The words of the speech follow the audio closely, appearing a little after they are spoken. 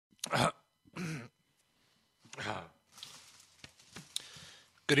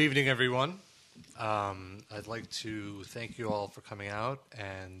Good evening, everyone. I'd like to thank you all for coming out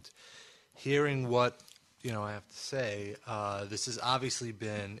and hearing what I have to say. This has obviously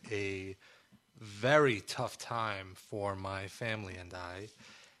been a very tough time for my family and I,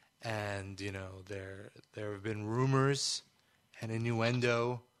 and there have been rumors and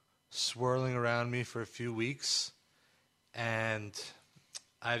innuendo swirling around me for a few weeks, and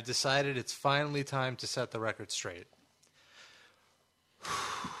I've decided it's finally time to set the record straight.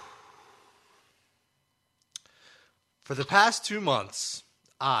 For the past 2 months,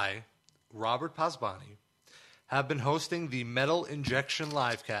 I, Robert Pasbani, have been hosting the Metal Injection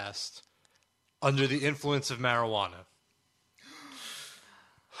Livecast under the influence of marijuana.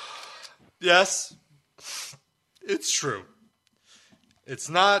 Yes, it's true. It's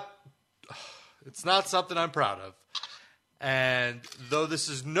not something I'm proud of. And though this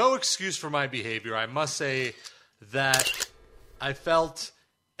is no excuse for my behavior, I must say that I felt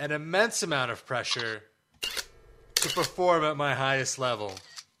an immense amount of pressure to perform at my highest level.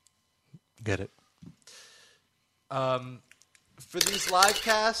 Get it? For these live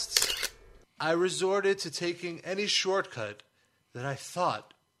casts, I resorted to taking any shortcut that I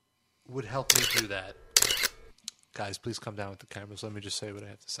thought would help me do that. Guys, please come down with the cameras. Let me just say what I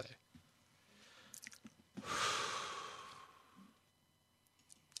have to say.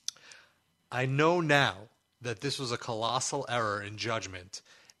 I know now that this was a colossal error in judgment,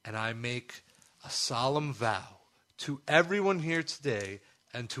 and I make a solemn vow to everyone here today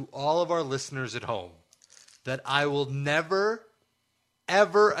and to all of our listeners at home that I will never,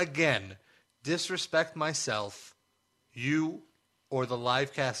 ever again disrespect myself, you, or the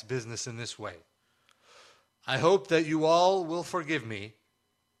livecast business in this way. I hope that you all will forgive me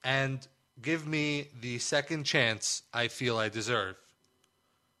and give me the second chance I feel I deserve.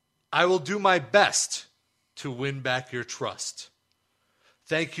 I will do my best to win back your trust.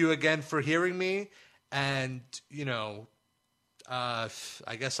 Thank you again for hearing me, and, I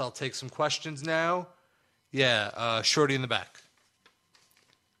guess I'll take some questions now. Yeah, Shorty in the back.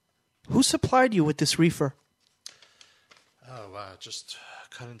 Who supplied you with this reefer? Oh, wow, just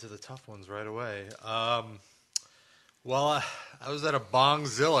cut into the tough ones right away. Well, I was at a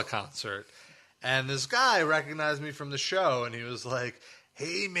Bongzilla concert, and this guy recognized me from the show, and he was like,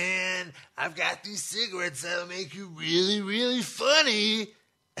 "Hey, man, I've got these cigarettes that'll make you really, really funny."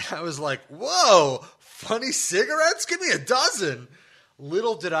 And I was like, "Whoa, funny cigarettes? Give me a dozen."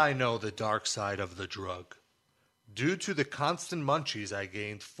 Little did I know the dark side of the drug. Due to the constant munchies, I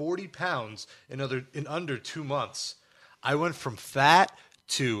gained 40 pounds in under 2 months. I went from fat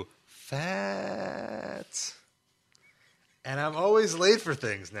to fat. And I'm always late for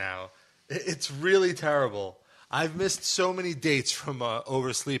things now. It's really terrible. I've missed so many dates from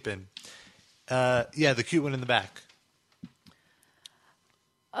oversleeping. Yeah, the cute one in the back.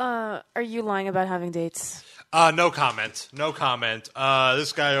 Are you lying about having dates? No comment. No comment.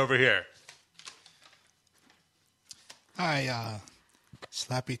 This guy over here. Hi,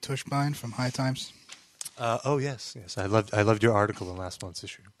 Slappy Tushbine from High Times. Oh, yes. I loved your article in last month's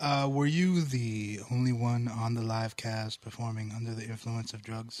issue. Were you the only one on the live cast performing under the influence of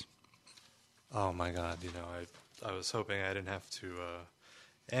drugs? Oh, my God. I was hoping I didn't have to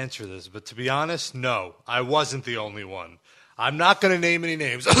answer this. But to be honest, no. I wasn't the only one. I'm not going to name any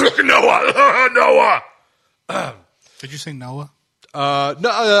names. Noah! Did you say Noah? No,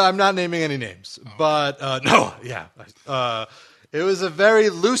 I'm not naming any names. Oh. But, Noah, yeah. It was a very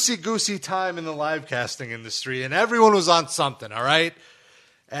loosey-goosey time in the live casting industry, and everyone was on something, all right?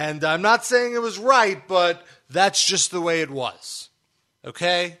 And I'm not saying it was right, but that's just the way it was.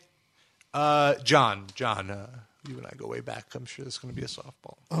 Okay? John, you and I go way back. I'm sure this is going to be a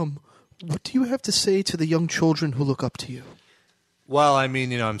softball. What do you have to say to the young children who look up to you? Well, I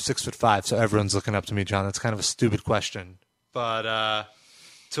mean, I'm 6'5", so everyone's looking up to me, John. That's kind of a stupid question. But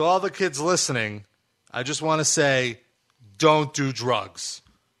to all the kids listening, I just want to say, don't do drugs,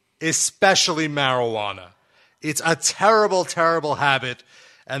 especially marijuana. It's a terrible, terrible habit,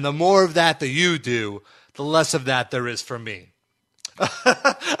 and the more of that you do, the less of that there is for me.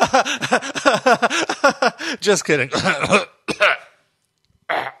 Just kidding. Did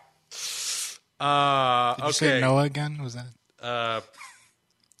you say Noah again? Was that?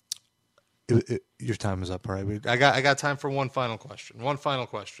 Your time is up, all right? I got time for one final question.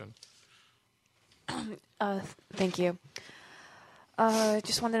 Thank you.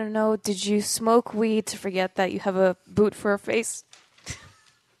 Just wanted to know, did you smoke weed to forget that you have a boot for a face?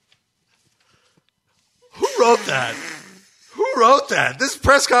 Who wrote that? This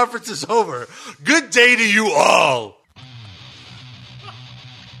press conference is over. Good day to you all.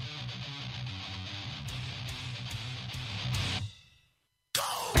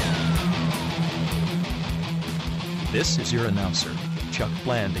 This is your announcer, Chuck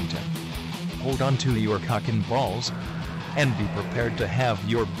Blandington. Hold on to your cock and balls, and be prepared to have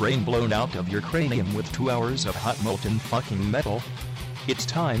your brain blown out of your cranium with 2 hours of hot molten fucking metal. It's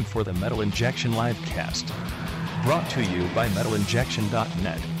time for the Metal Injection Livecast. Brought to you by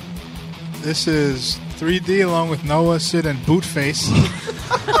MetalInjection.net. This is 3D along with Noah, Sid, and Bootface.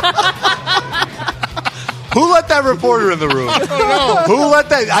 Who let that reporter in the room? Who let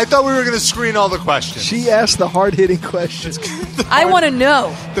that? I thought we were going to screen all the questions. She asked the hard-hitting questions. I want to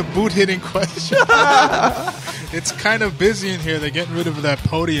know. The boot-hitting question. It's kind of busy in here. They're getting rid of that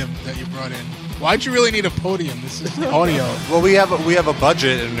podium that you brought in. Why'd you really need a podium? This is audio. Well, we have a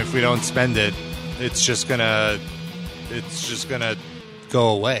budget, and if we don't spend it, it's just gonna go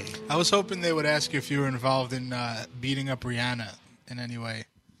away. I was hoping they would ask you if you were involved in beating up Rihanna in any way.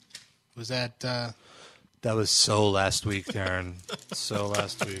 Was that... That was so last week, Darren. So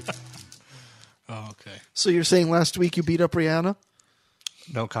last week. Oh, okay. So you're saying last week you beat up Rihanna?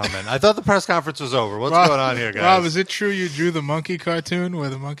 No comment. I thought the press conference was over. What's Rob, going on here, guys? Rob, is it true you drew the monkey cartoon where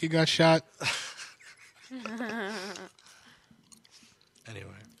the monkey got shot? Anyway,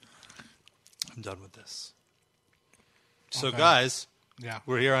 I'm done with this. So, Okay. guys, Yeah,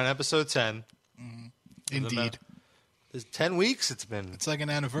 we're here on episode 10. indeed. It's 10 weeks it's been. It's like an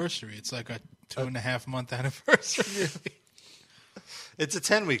anniversary. It's like a 2.5 month anniversary. It's a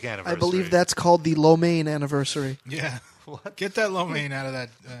 10-week anniversary. I believe that's called the Lo Mein anniversary. Yeah. Get that lo mein out of that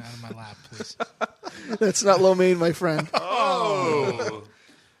out of my lap, please. That's not Lo Mein, my friend. Oh.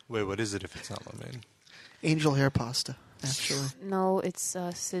 Wait, what is it if it's not lo mein? Angel hair pasta, actually. No, it's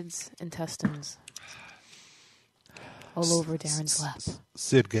Sid's intestines. All over Darren's lap.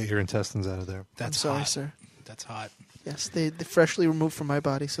 Sid, get your intestines out of there. That's I'm sorry, hot. sir. That's hot. Yes, they're freshly removed from my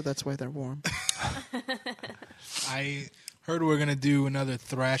body, so that's why they're warm. I heard we're gonna do another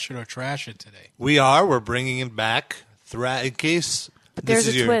Thrash It or Trash It today. We are. We're bringing it back. In case But there's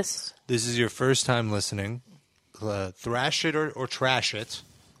this a is twist. This is your first time listening. Thrash it or trash it.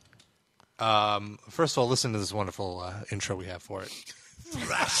 First of all, listen to this wonderful intro we have for it.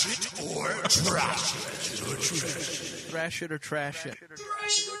 Thrash it or trash it. Thrash it or trash it.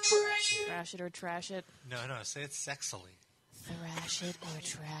 Trash it or trash it. No, say it sexily. Thrash it or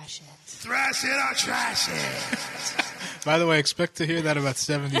trash it. Thrash it or trash it. By the way, expect to hear that about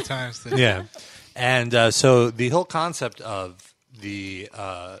 70 times today. Yeah. And so the whole concept of the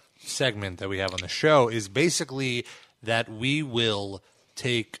segment that we have on the show is basically that we will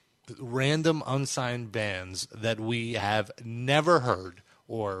take random unsigned bands that we have never heard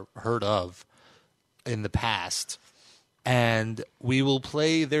or heard of in the past, and we will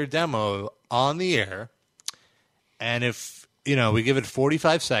play their demo on the air. And if, we give it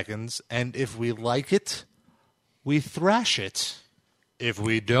 45 seconds, and if we like it, we thrash it. If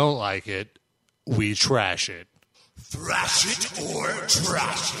we don't like it, we trash it. Thrash it or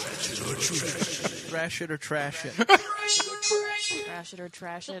trash it. Thrash it or trash it. Trash it or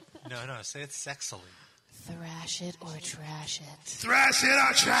trash it. No, say it sexily. Thrash it or trash it. Thrash it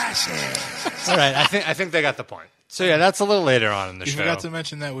or trash it. All right, I think they got the point. So yeah, that's a little later on in the You show. forgot to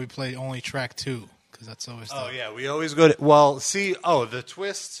mention that we play only track 2 because that's always. Oh yeah, we always go to. Well, see, the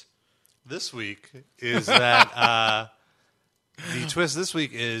twist this week is that the twist this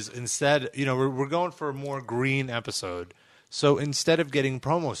week is instead, we're going for a more green episode. So instead of getting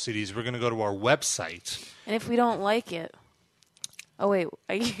promo CDs, we're going to go to our website. And if we don't like it... Oh, wait.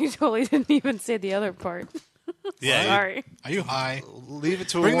 You totally didn't even say the other part. Yeah, Sorry. Are you high? Leave it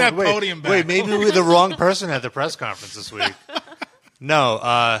to Bring a that wait, podium back. Wait, maybe we're the wrong person at the press conference this week. No,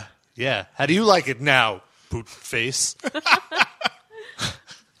 yeah. How do you like it now, boot face?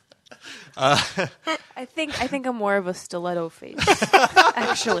 I think I'm more of a stiletto face,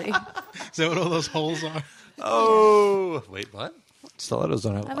 actually. Is that what all those holes are? Oh, wait, what? Stilettos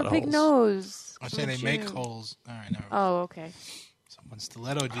don't have I a have lot a of big holes. nose. I'm saying they Look make at you. holes. All right, never mind. Oh, okay. Someone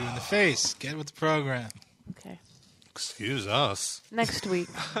stilettoed you in the face. Get with the program. Okay. Excuse us. Next week.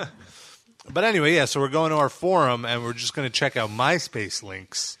 But anyway, yeah, so we're going to our forum, and we're just going to check out MySpace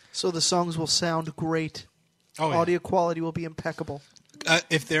links. So the songs will sound great. Oh, yeah. Audio quality will be impeccable.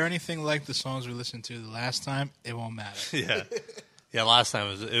 If they're anything like the songs we listened to the last time, it won't matter. Yeah. Yeah, last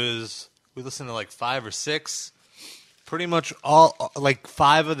time it was we listened to like 5 or 6. Pretty much all, like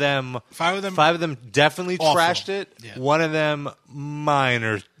 5 of them. 5 of them definitely awful. trashed it. Yeah. One of them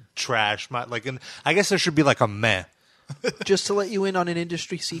minor trash. I guess there should be like a meh. Just to let you in on an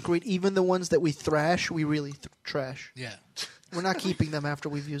industry secret, even the ones that we thrash, we really trash. Yeah. We're not keeping them after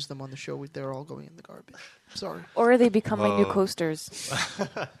we've used them on the show. They're all going in the garbage. Sorry. Or they become my new Whoa. coasters.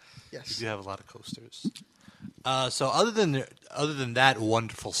 Yes. You have a lot of coasters. So other than that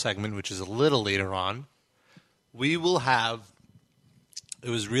wonderful segment, which is a little later on, we will have. It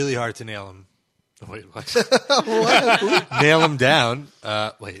was really hard to nail him. Wait, what? Nail him down.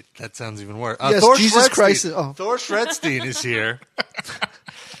 Wait, that sounds even worse. Yes, Thor Jesus Shredstein. Christ. Oh. Thor Shredstein is here.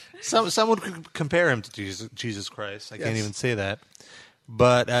 Someone could compare him to Jesus Christ. I can't Yes. even say that.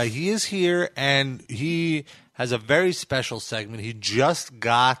 But he is here, and he has a very special segment. He just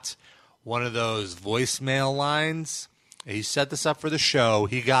got one of those voicemail lines. He set this up for the show.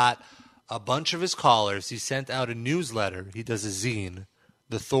 He got a bunch of his callers. He sent out a newsletter. He does a zine,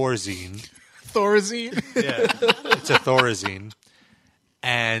 the Thor zine. Thorazine. Yeah, it's a Thorazine.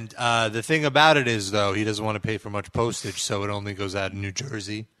 And the thing about it is, though, he doesn't want to pay for much postage, so it only goes out in New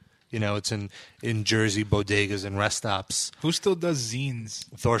Jersey. You know, it's in Jersey bodegas and rest stops. Who still does zines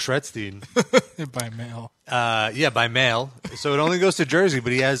Thor Shredstein. by mail? Yeah, by mail. So it only goes to Jersey,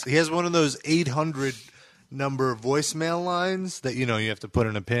 but he has one of those 800 number voicemail lines that, you know, you have to put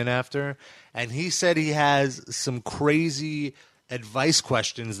in a pin after. And he said he has some crazy advice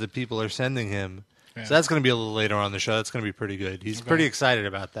questions that people are sending him. Yeah. So that's going to be a little later on the show. That's going to be pretty good. He's pretty excited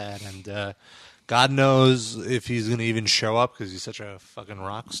about that. And God knows if he's going to even show up because he's such a fucking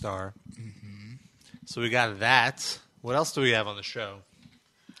rock star. Mm-hmm. So we got that. What else do we have on the show?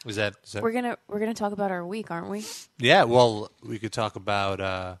 Is that We're gonna talk about our week, aren't we? Yeah, well, we could talk about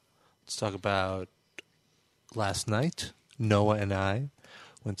let's talk about last night. Noah and I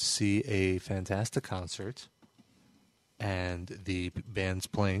went to see a fantastic concert, and the bands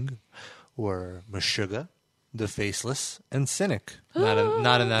playing were Meshuggah, The Faceless, and Cynic. Not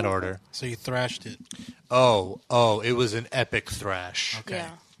in that order. So you thrashed it. Oh, it was an epic thrash. Okay.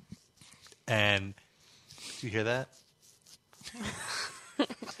 Yeah. And do you hear that?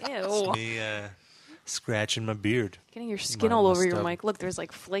 Ew. Me scratching my beard. Getting your skin My all over your stub. mic. Look, there's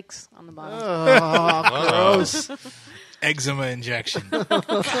like flakes on the bottom. Gross. Eczema injection.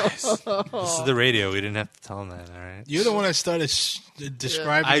 This is the radio. We didn't have to tell them that, all right? You're the one that started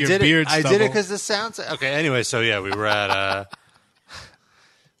describing I your did beard it. I stubble. did it because the sounds. Okay. Anyway, so yeah, we were at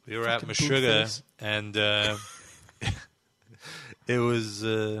Meshuggah, face. and it was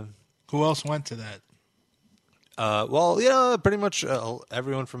Who else went to that? well, you know, pretty much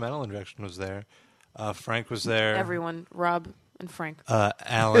everyone from Metal Injection was there. Frank was there. Everyone, Rob and Frank.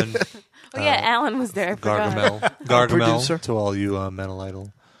 Alan Oh yeah, Alan was there. I forgot. Gargamel, producer. to all you Metal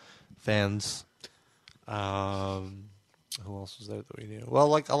Idol fans. Who else was there that we knew? Well,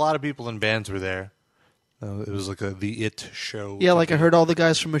 like a lot of people in bands were there. It was like the It show. Yeah, like I heard all the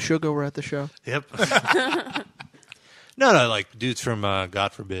guys from Meshuggah were at the show. Yep. No, like dudes from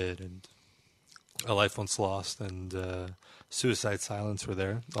God Forbid and A Life Once Lost and Suicide Silence were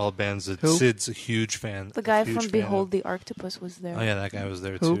there. All bands that Who? Sid's a huge fan. The guy huge from fan Behold of. the Octopus was there. Oh yeah, that guy was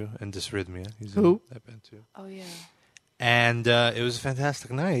there Who? too, and Dysrhythmia. He's Who? in that band too. Oh yeah. And it was a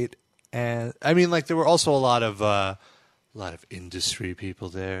fantastic night. And I mean, like there were also a lot of industry people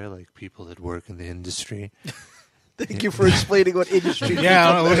there, like people that work in the industry. Thank you for explaining what industry.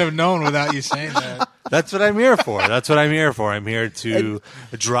 Yeah, I wouldn't have known without you saying that. That's what I'm here for. I'm here to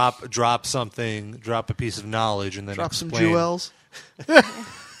drop a piece of knowledge, and then Drop some explain. jewels.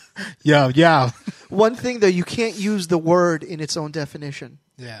 Yeah. One thing though, you can't use the word in its own definition.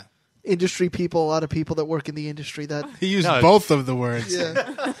 Yeah. Industry people, a lot of people that work in the industry that. He used No, both of the words.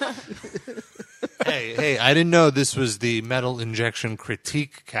 Yeah. Hey, I didn't know this was the Metal Injection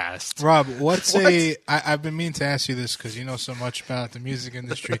critique cast. Rob, I've been meaning to ask you this because you know so much about the music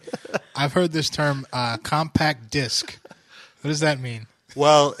industry. I've heard this term, compact disc. What does that mean?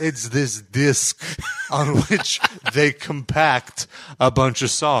 Well, it's this disc on which they compact a bunch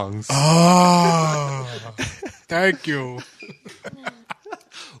of songs. Oh, thank you.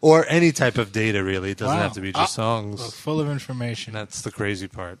 Or any type of data, really. It doesn't Wow. have to be just songs. Full of information. That's the crazy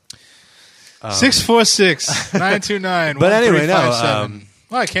part. 646-929-1357. But anyway, no,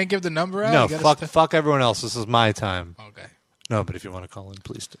 Well, I can't give the number out? No, You gotta fuck everyone else. This is my time. Okay. No, but if you want to call in,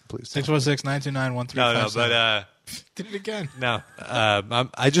 please. 646-929-1357. No, but Did it again. no.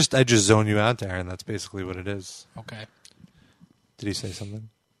 I just zone you out there, and that's basically what it is. Okay. Did he say something?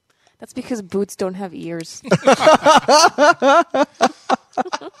 That's because boots don't have ears.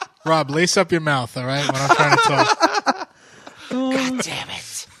 Rob, lace up your mouth, all right, when I'm trying to talk. God damn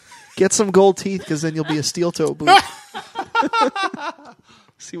it! Get some gold teeth because then you'll be a steel toe boot.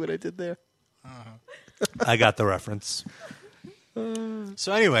 See what I did there? I got the reference.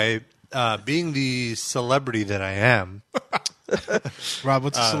 So anyway, being the celebrity that I am, Rob,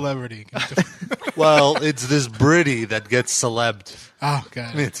 what's a celebrity? well, it's this Britty that gets celebbed. Oh,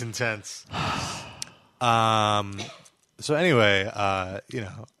 God. It's intense. So anyway,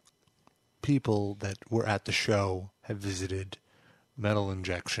 people that were at the show have visited Metal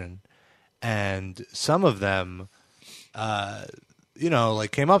Injection, and some of them,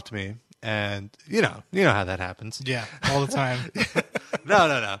 like came up to me, and you know how that happens. Yeah, all the time.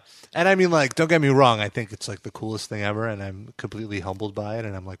 No. And I mean, like, don't get me wrong. I think it's like the coolest thing ever, and I'm completely humbled by it.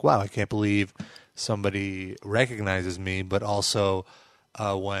 And I'm like, wow, I can't believe somebody recognizes me, but also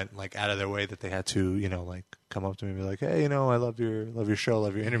went like out of their way that they had to, like come up to me and be like, hey, I love your show,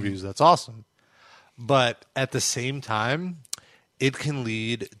 love your interviews. That's awesome. But at the same time, it can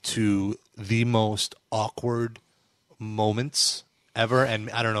lead to the most awkward moments ever. And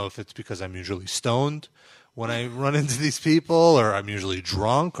I don't know if it's because I'm usually stoned when I run into these people, or I'm usually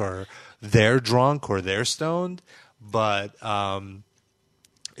drunk, or they're drunk, or they're stoned. But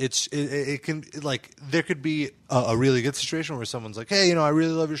it can, like, there could be a really good situation where someone's like, hey, I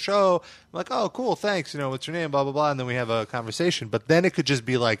really love your show. I'm like, oh, cool, thanks. What's your name? Blah, blah, blah. And then we have a conversation. But then it could just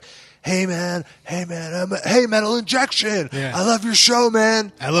be like, hey, man, hey, Metal Injection. Yeah. I love your show,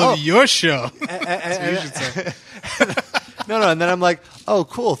 man. I love your show. That's what you should say. No. And then I'm like, oh,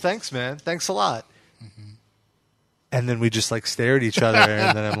 cool. Thanks, man. Thanks a lot. Mm-hmm. And then we just like stare at each other.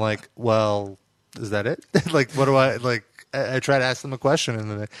 And then I'm like, well, is that it? Like, what do I like? I try to ask them a question,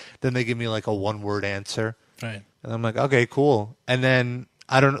 and then they give me like a one-word answer. Right. And I'm like, okay, cool. And then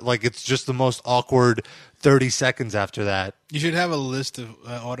I don't like, it's just the most awkward 30 seconds after that. You should have a list of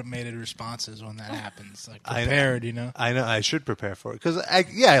automated responses when that happens. Like prepared, I know. I should prepare for it because I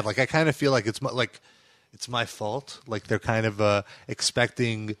kind of feel like it's my fault. Like they're kind of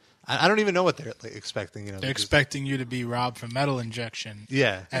expecting. I don't even know what they're like, expecting. They're expecting you to be Rob from Metal Injection.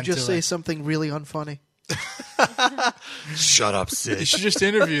 Yeah, and just say something really unfunny. Shut up, Sid. You should just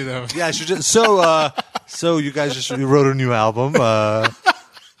interview them. Yeah, I should just. So you guys just wrote a new album.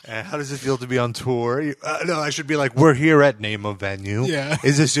 And how does it feel to be on tour? No, I should be like, we're here at Name a Venue. Yeah.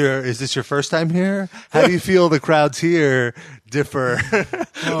 Is this your first time here? How do you feel the crowds here differ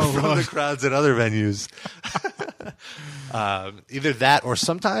from the crowds at other venues? Either that, or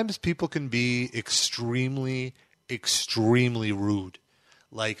sometimes people can be extremely, extremely rude.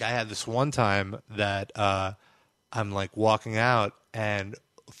 Like I had this one time that I'm like walking out, and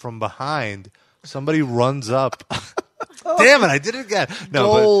from behind somebody runs up. Damn it! I did it again. No,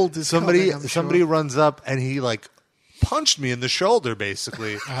 Gold but is somebody coming, I'm somebody sure. runs up and he like punched me in the shoulder,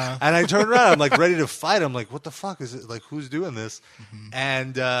 basically. And I turned around. I'm like ready to fight. I'm like, what the fuck is it? Like, who's doing this?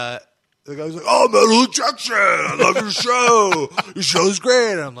 And the guy was like, oh, Metal Injection! I love your show. Your show's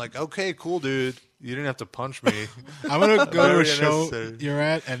great. And I'm like, okay, cool, dude. You didn't have to punch me. I'm going to go to a Very show unnecessary. you're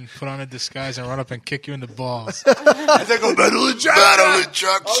at and put on a disguise and run up and kick you in the balls. I think I'm Metal Injection. Metal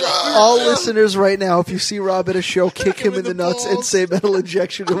Injection. All listeners right now, if you see Rob at a show, kick him in the nuts and say Metal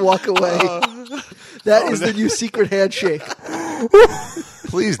Injection and walk away. That is the new secret handshake.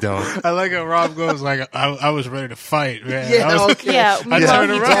 Please don't. I like how Rob goes like, I was ready to fight, man. Yeah, I was, okay. Yeah, I meanwhile,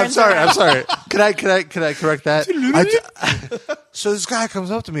 turned he around. I'm turns sorry. around. I'm sorry. Can I correct that? So this guy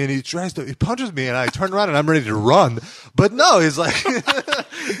comes up to me and he punches me, and I turn around and I'm ready to run, but no, he's like,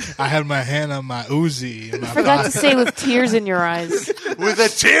 I had my hand on my Uzi. And my Forgot to say with tears in your eyes. with a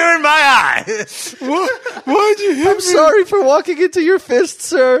tear in my eye. Why'd you hit I'm sorry for walking into your fist,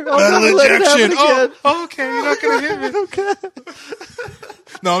 sir. I'll Metal never let it happen Injection. again. Oh, okay. You're not going to hit me. Okay.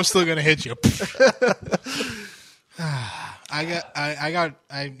 No, I'm still going to hit you.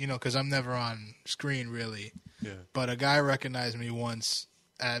 Because I'm never on screen really. Yeah. But a guy recognized me once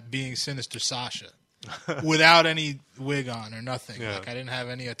at being Sinister Sasha without any wig on or nothing. Yeah. Like I didn't have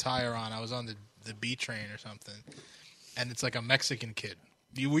any attire on. I was on the B train or something. And it's like a Mexican kid.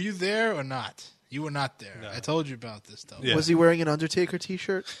 Were you there or not? You were not there. No. I told you about this though. Yeah. Was he wearing an Undertaker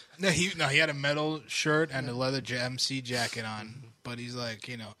t-shirt? No, he had a metal shirt and a leather MC jacket on. But he's like,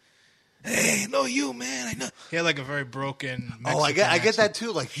 hey, no, you man, I know. He had like a very broken. Mexican Oh, I get accent. that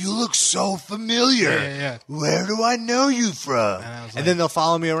too. Like, you look so familiar. Yeah. Where do I know you from? And I was And then they'll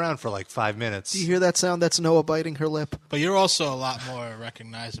follow me around for like 5 minutes. Do you hear that sound? That's Noah biting her lip. But you're also a lot more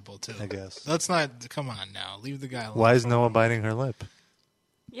recognizable too. I guess. Let's not. Come on now, leave the guy alone. Why is Noah biting her lip?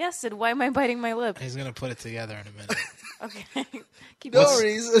 Yes, Sid, why am I biting my lip? He's gonna put it together in a minute. Okay. Keep No going.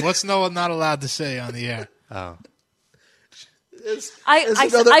 reason. What's Noah not allowed to say on the air? Oh. I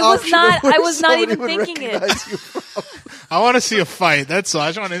was not even thinking it. I want to see a fight. That's all. I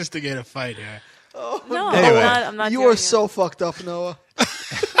just want to instigate a fight here. No, Anyway. I'm not You doing are it. so fucked up, Noah.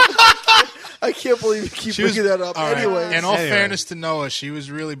 I can't believe you keep She was- bringing that up. all right. Anyways. In all Anyway. fairness to Noah, she was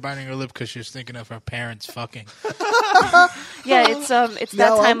really biting her lip because she was thinking of her parents fucking. Yeah, it's that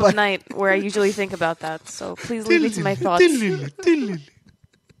Now I'm time of like- night where I usually think about that. So please leave me to my thoughts.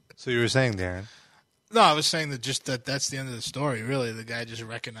 So you were saying, Darren? No, I was saying that's the end of the story. Really, the guy just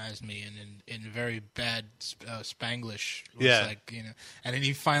recognized me in very bad Spanglish. It was like, and then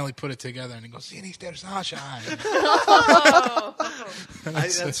he finally put it together and he goes, "Sinister Sunshine."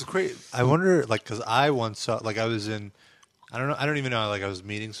 That's great. I wonder, like, because I once saw, like, I was in, I don't even know, like, I was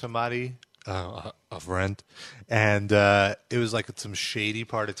meeting somebody, a friend, and it was like at some shady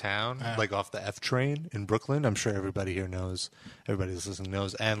part of town, like off the F train in Brooklyn. I'm sure everybody here knows, everybody that's listening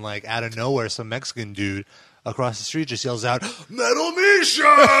knows, and like out of nowhere, some Mexican dude across the street just yells out, "Metal Misha!"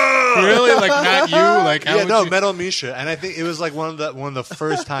 Really? Like, not you? Like, how Yeah, would no, you... Metal Misha, and I think it was like one of the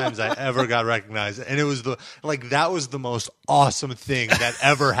first times I ever got recognized, and it was that was the most awesome thing that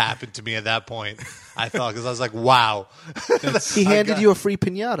ever happened to me at that point. I thought, because I was like, wow. He handed you a free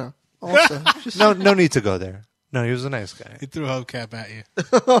pinata. Also, No need to go there. No, he was a nice guy. He threw a hubcap at you.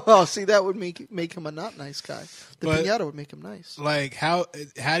 oh, see, that would make him a not nice guy. The But- pinata would make him nice. Like, how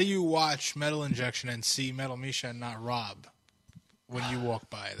do you watch Metal Injection and see Metal Misha and not Rob when you walk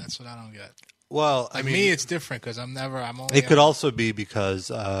by? That's what I don't get. Well, I Like, mean, me, it's different because I'm only. it could also be because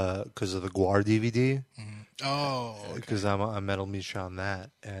of the Guar DVD, Oh, okay. because I'm a Metal Misha on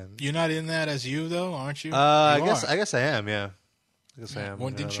that, and You're not in that as you though, aren't you? I You guess are. I am. Yeah, I guess I am. Well,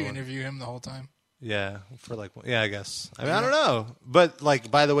 in didn't you another one. interview him the whole time? Yeah, I guess. I mean, I don't know. But, like,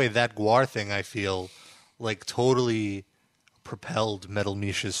 by the way, that Guar thing, I feel, like, totally propelled Metal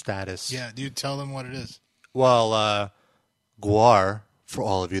Misha's status. Yeah, dude, tell them what it is. Well, Guar, for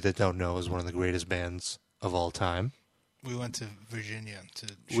all of you that don't know, is one of the greatest bands of all time. We went to Virginia to.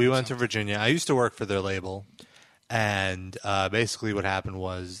 We went to Virginia. I used to work for their label. And basically what happened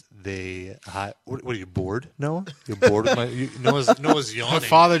was they... what are you, bored, Noah? You're bored with my... Noah's yawning. My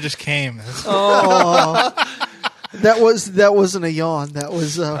father just came. Oh, that wasn't a yawn. That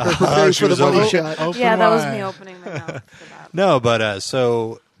was preparing she for the was money over- shot. Open Yeah, that was wide. me opening my mouth for that. No, but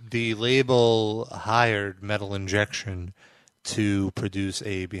so the label hired Metal Injection to produce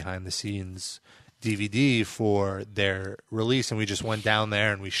a behind-the-scenes DVD for their release, and we just went down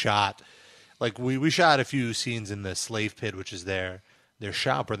there and we shot... Like, we shot a few scenes in the Slave Pit, which is their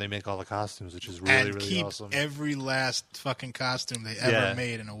shop where they make all the costumes, which is really, and really keep awesome. every last fucking costume they ever Yeah.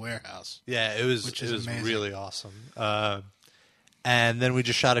 made in a warehouse. Yeah, it was Which is amazing. really awesome. And then we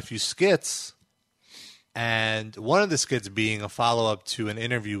just shot a few skits, and one of the skits being a follow-up to an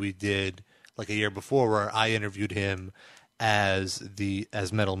interview we did like a year before where I interviewed him as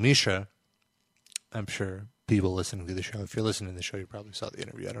Metal Misha. I'm sure people listening to the show, if you're listening to the show, you probably saw the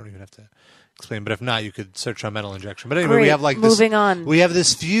interview. I don't even have to explain, but if not, you could search on Metal Injection. But anyway, we Great. have like Moving on. We have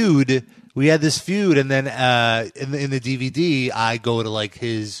this feud. We had this feud, and then in the DVD, I go to like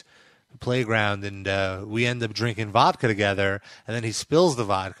his playground, and we end up drinking vodka together. And then he spills the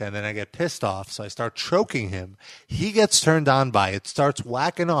vodka, and then I get pissed off, so I start choking him. He gets turned on by it, starts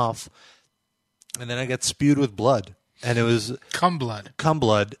whacking off, and then I get spewed with blood, and it was Cum blood. cum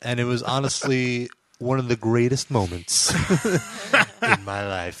blood, and it was honestly one of the greatest moments in my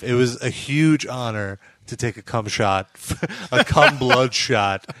life. It was a huge honor to take a cum shot, a cum blood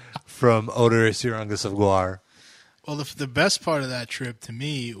shot from Odorous Urangus of Guar. Well, the best part of that trip to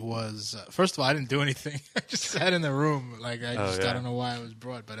me was, first of all, I didn't do anything. I just sat in the room. Like, I don't know why I was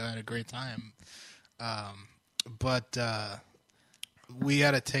brought, but I had a great time. But we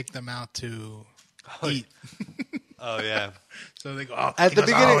had to take them out to eat. Oh yeah. So they go, oh, At the he goes,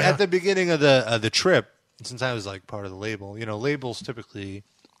 beginning, "Oh, yeah." at the beginning of the trip, since I was like part of the label, labels typically,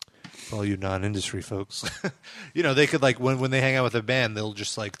 for all you non-industry folks, they could like when they hang out with a band, they'll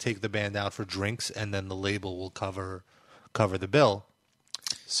just like take the band out for drinks, and then the label will cover the bill.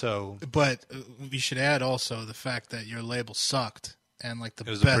 So But we should add also the fact that your label sucked, and like it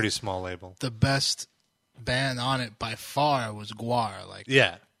was a pretty small label. the best band on it by far was Guar. Like,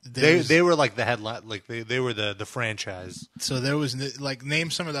 Yeah. There's- They were like the headline, like they were the franchise. so there was like,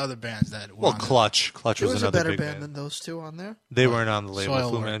 name some of the other bands that. were Well, on it. Clutch There was was a another better big band than those two on there. They weren't on the label. Soil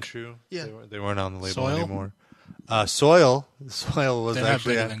Fu Work. Manchu. Yeah. They weren't on the label Soil? anymore. Soil was They're not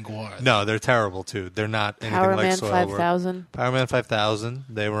actually bigger than Guar. No, they're terrible too. They're not anything Power like Man Soil 5000. Power Man 5000.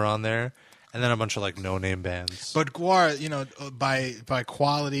 They were on there, and then a bunch of like no name bands. But Guar, by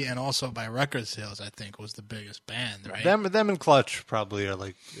quality and also by record sales, I think was the biggest band, right? them and Clutch probably are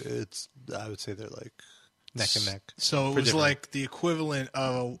like I would say they're like neck and neck. So it For was different- like the equivalent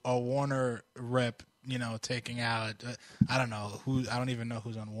of a Warner rep, taking out. I don't know who. I don't even know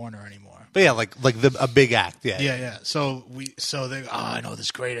who's on Warner anymore. But yeah, like a big act. Yeah, Yeah. So they. Oh, I know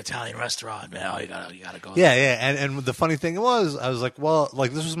this great Italian restaurant. Man, oh, you gotta go. Yeah, yeah, and the funny thing was, I was like, well,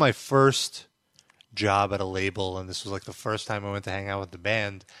 like this was my first job at a label, and this was like the first time I went to hang out with the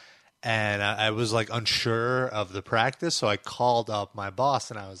band, and I was like unsure of the practice, so I called up my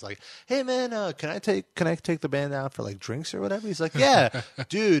boss and I was like, "Hey man, can I take the band down for like drinks or whatever?" He's like, "Yeah,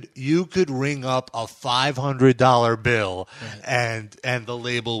 dude, you could ring up a $500 bill and the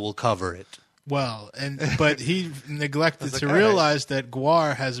label will cover it." Well, but he neglected to all right. realize that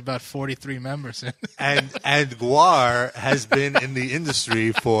Guar has about 43 members in it. And Guar has been in the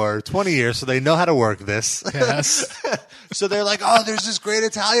industry for 20 years, so they know how to work this. Yes. So they're like, "Oh, there's this great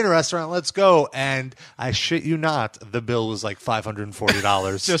Italian restaurant. Let's go." And I shit you not, the bill was like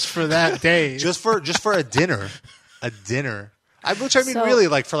 $540 Just for that day. just for a dinner, which I mean, So- really,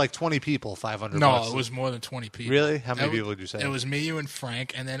 like for like 20 people, $500. No, it was more than 20 people. Really? How many That was- people would you say? It was me, you, and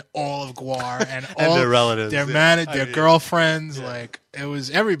Frank, and then all of Guar and And all their relatives. their Yeah. their girlfriends. Like it was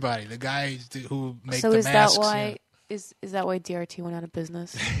everybody. The guy who makes So the is masks. that why? Is that why DRT went out of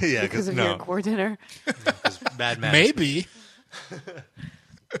business? Yeah, because of no. your core dinner. Bad management. Maybe.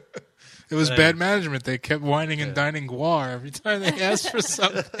 It was bad management. They kept whining and dining Guar every time they asked for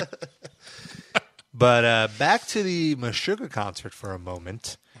something. But back to the Meshuggah concert for a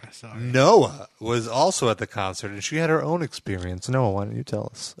moment. Sorry. Noah was also at the concert, and she had her own experience. Noah, why don't you tell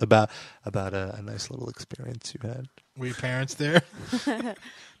us about a nice little experience you had? Were your parents there?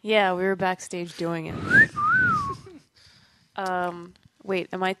 Yeah, we were backstage doing it. Wait,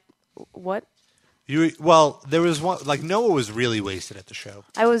 am I? What? Well, there was one, like Noah was really wasted at the show,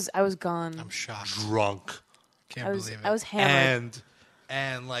 I was gone. I'm shocked. drunk, Can't I was believe it. I was hammered.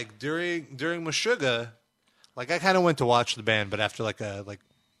 and like during Meshuggah, like I kind of went to watch the band, but after like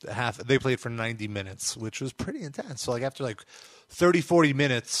half, they played for 90 minutes, which was pretty intense. So like after like 30, 40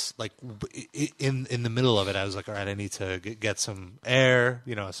 minutes, like in the middle of it, I was like, all right, I need to get some air,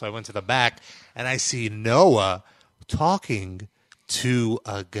 you know. So I went to the back, and I see Noah talking to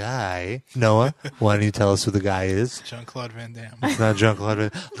a guy. Noah, why don't you tell us who the guy is? Jean-Claude Van Damme. It's not Jean-Claude Van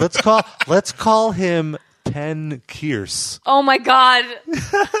Damme. Let's call him Penn Kearse. Oh my god!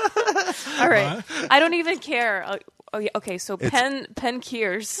 All right, I don't even care. Okay, so Penn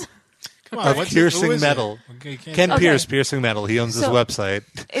Kearse. Come on, Of who Piercing is it? Metal. Okay, you can't Ken tell me. Pierce, Piercing Metal. He owns his So- website.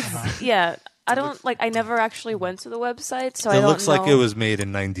 It's yeah. I don't like. I never actually went to the website, so I It don't looks like know. it was made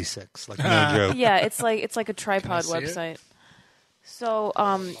in '96. Like no joke. Yeah, it's like a tripod see it? website. So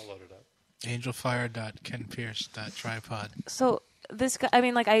Angelfire.kenpierce.tripod. so this guy. I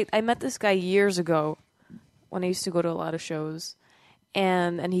mean, like I met this guy years ago when I used to go to a lot of shows,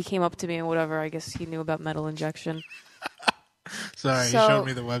 and he came up to me and whatever. I guess he knew about Metal Injection. Sorry, So- you showed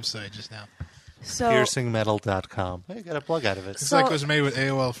me the website just now. So Piercingmetal.com. Hey, got a plug out of it. It's So- like it was made with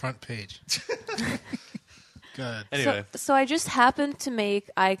AOL front page. Good. Anyway, So I just happened to make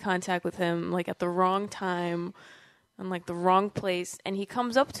eye contact with him like at the wrong time and like the wrong place, and he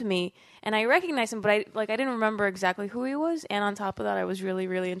comes up to me and I recognize him, but I didn't remember exactly who he was, and on top of that I was really,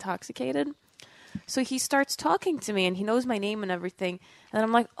 really intoxicated. So he starts talking to me and he knows my name and everything, and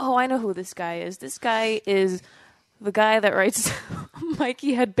I'm like, "Oh, I know who this guy is. This guy is the guy that writes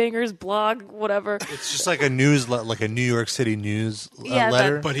Mikey Headbanger's blog, whatever." it's just like a like a New York City news Yeah,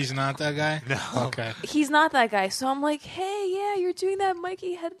 letter. But he's not that guy? No. Okay. He's not that guy. So I'm like, "Hey, yeah, you're doing that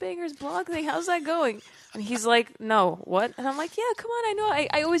Mikey Headbangers blog thing. How's that going?" And he's like, "No, what?" And I'm like, "Yeah, come on, I know.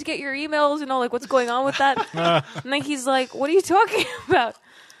 I always get your emails, like what's going on with that." And then he's like, "What are you talking about?"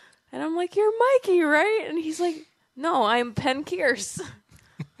 And I'm like, "You're Mikey, right?" And he's like, "No, I'm Penn Kearse."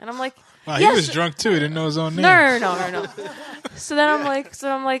 And I'm like, Wow, yes. he was drunk too. He didn't know his own name. No. So then I'm like,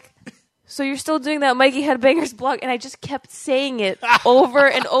 so you're still doing that Mikey Headbangers blog? And I just kept saying it over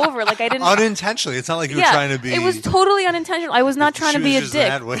and over, like I didn't. Unintentionally. It's not like you were trying to be. It was totally unintentional. I was not trying to She be was a just dick.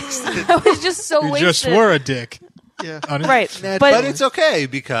 that wasted. I was just so You wasted. just were a dick. Yeah. Right. Nat- But, But it's okay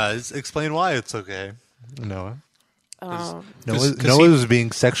because explain why it's okay. Noah. um, Noah 'cause he- was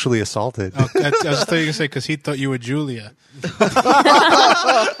being sexually assaulted. Oh, I was just going to say because he thought you were Julia.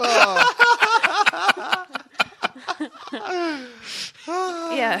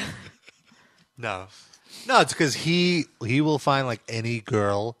 yeah. No, it's because he will find like any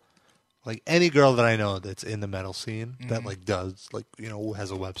girl that I know that's in the metal scene that like does like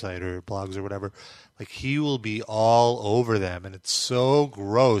has a website or blogs or whatever. Like he will be all over them, and it's so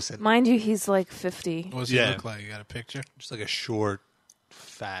gross. And Mind you, he's like 50. What does he Yeah. look like? You got a picture? just like a short,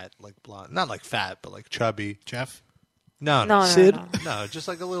 fat, like blonde, not like fat, but like chubby. Jeff? No, No, Sid? no, just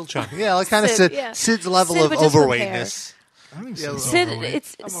like a little chunky. Yeah, like kind of Sid, Sid. yeah. Sid's level Sid, of but just with overweightness. I think Yeah, Sid's Sid, overweight.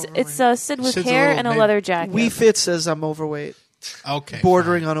 it's Sid with Sid's a hair little and a baby. leather jacket. We Fit says I'm overweight, Okay.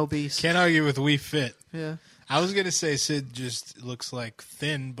 bordering fine. on obese. Can't argue with We Fit. Yeah. I was going to say Sid just looks like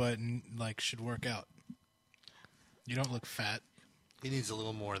thin, but like should work out. You don't look fat. He needs a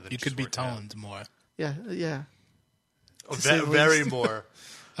little more than You just could be working out. toned more. Yeah. Yeah. Oh, say the very least. more.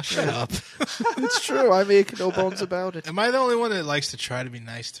 Shut up. It's true. I make no bones about it. Am I the only one that likes to try to be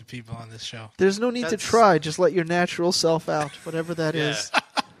nice to people on this show? There's no need to try. Just let your natural self out, whatever that is.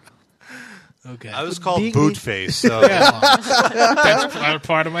 Okay. I was called Being- Bootface, so That's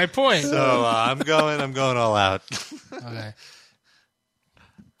part of my point. so I'm going all out. Okay.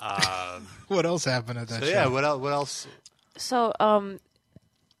 What else happened at that So show? yeah, what else? So,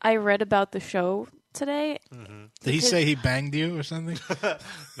 I read about the show today. Did he say he banged you or something No,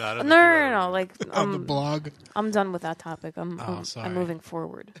 I don't No. Like, on the blog? I'm done with that topic. I'm sorry. moving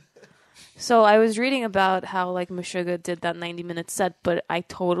forward. So I was reading about how like Meshuggah did that 90-minute set, but I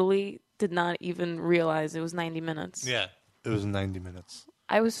totally did not even realize it was 90 minutes. Yeah, it was 90 minutes.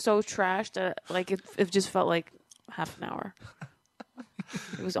 I was so trashed that like it just felt like half an hour.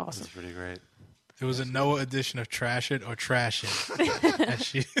 It was awesome. That's pretty great. It was a Noah edition of Trash It or Trash It. And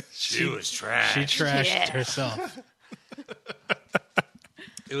she was trash. She trashed Yeah. herself.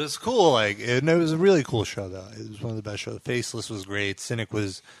 It was cool. It was a really cool show, though. It was one of the best shows. Faceless was great. Cynic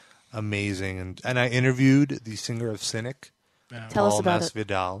was amazing, and I interviewed the singer of Cynic, Tell us Paul about it.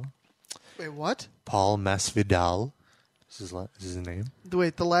 Masvidal. Wait, what? Paul Masvidal. Is his name?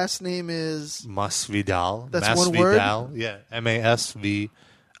 Wait, the last name is... Masvidal. That's Masvidal. one word? Yeah, Masvidal,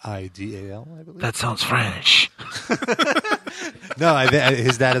 I believe. That sounds French. No,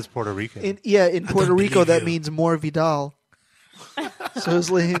 his dad is Puerto Rican. In Puerto Rico, believe that you. means More Vidal. So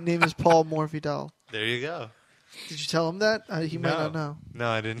his name is Paul More Vidal. There you go. Did you tell him that? He might not know. No,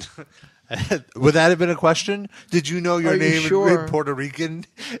 I didn't. Would that have been a question? Did you know your Are you name sure? in Puerto Rican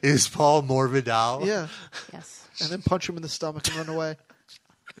is Paul Morvidal? Yeah. Yes. And then punch him in the stomach and run away.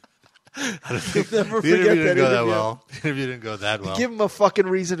 The Never interview forget didn't that go that interview. well. The interview didn't go that well. Give him a fucking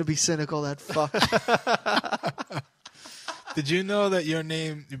reason to be cynical, that fuck. Did you know that your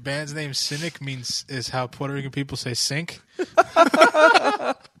band's name Cynic is how Puerto Rican people say sink?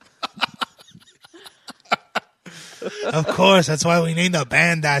 Of course, that's why we named the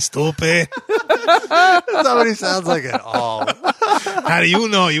band that, stupid. That's not what he sounds like at all. How do you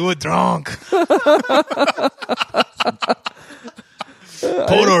know? You were drunk.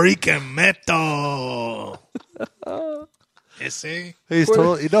 Puerto Rican metal. Ese? He's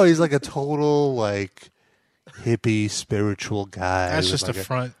he's like a total hippie spiritual guy. That's with just a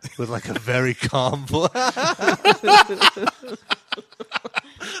front. with like a very calm voice.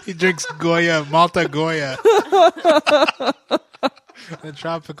 He drinks Goya, Malta Goya. The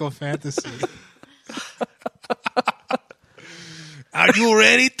tropical fantasy. Are you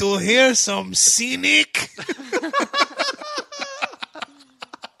ready to hear some Cynic?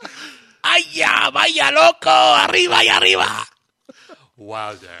 Allá, vaya loco, arriba y arriba.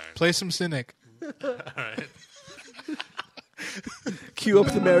 Wow, Darren. Play some Cynic. Cue up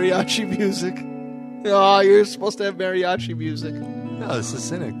the mariachi music. Oh, you're supposed to have mariachi music. No, this is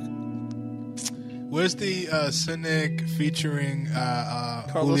Cynic. Where's the Cynic featuring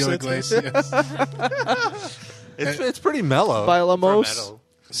Carlos Julio Santana? Iglesias? It's pretty mellow. Bailamos.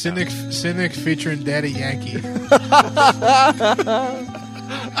 for metal. Cynic featuring Daddy Yankee.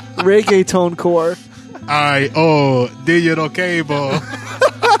 Reggaeton core. Digital cable.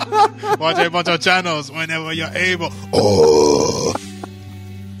 Watch a bunch of channels whenever you're able.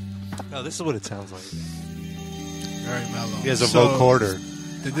 No, this is what it sounds like. Very mellow. He has a So, vocoder.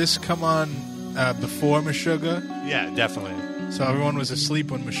 Did this come on before Meshuggah? Yeah, definitely. So everyone was asleep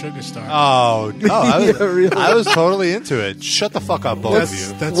when Meshuggah started. I was, Yeah, really. I was totally into it. Shut the fuck up, both of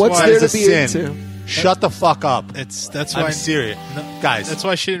you. That's What's why there It's to a be sin. into? Shut the fuck up. that's why I'm serious. No, Guys, That's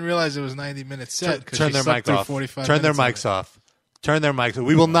why she didn't realize it was 90 minutes set. 'cause turn she their slept mic through off. 45 Turn their minutes mics off. Turn their mics off.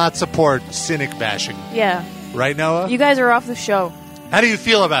 We will not support cynic bashing. Yeah. Right, Noah? You guys are off the show. How do you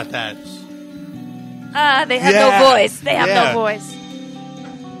feel about that? They have Yeah. no voice. They have Yeah. no voice.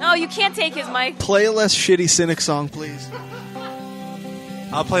 No, you can't take his mic. Play a less shitty cynic song, please.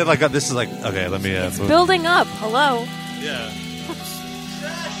 I'll play this is okay, let me It's building up. Hello. Yeah.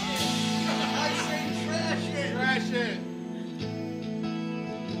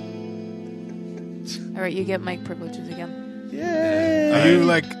 All right, you get mic privileges again. Yay! Are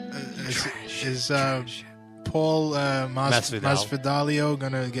you is Paul Masvidal. Masvidalio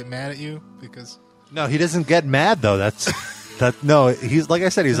gonna get mad at you because No, he doesn't get mad though. No, he's like I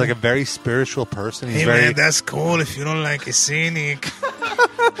said, he's like a very spiritual person. He's very that's cool if you don't like a Cynic.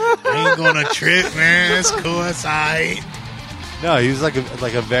 I ain't gonna trip, man. That's cool. That's alright. No, he was like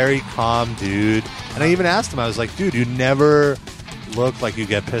a very calm dude. And I even asked him, I was like, dude, you never look like you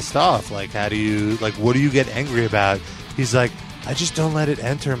get pissed off. Like, how do you, what do you get angry about? He's like, I just don't let it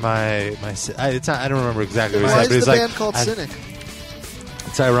enter my it's not, I don't remember exactly what he Why said, is but the he's band called Cynic?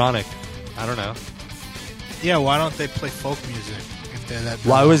 It's ironic. I don't know. Yeah, why don't they play folk music if they're that.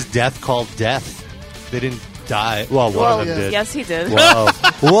 Why was death called death? They didn't die. Well, one of them did. Yes, he did. Whoa.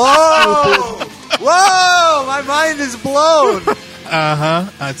 Whoa! Whoa! My mind is blown.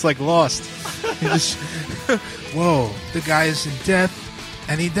 It's like Lost. You just, whoa, the guy is in death,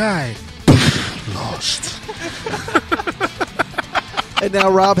 and he died. Lost. And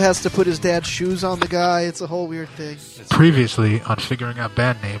now Rob has to put his dad's shoes on the guy. It's a whole weird thing. Previously on Figuring Out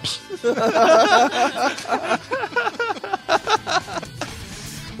Band Names.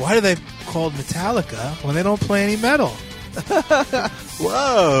 Why are they called Metallica when they don't play any metal?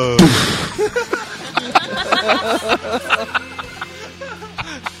 Whoa!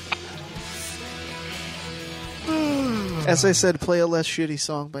 As I said, play a less shitty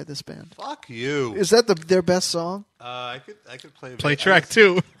song by this band. Fuck you. Is that their best song? I could play. Play track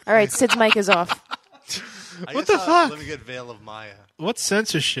 2. All right, Sid's mic is off. What the fuck? Let me get Veil of Maya. What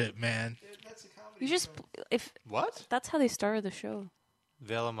censorship, man? You just if What? that's how they started the show.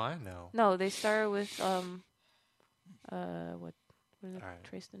 Veil of Maya? No. No, they started with what was it? Alright.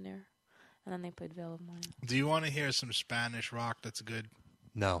 Traced in there, and then they played Veil of Maya. Do you want to hear some Spanish rock that's good?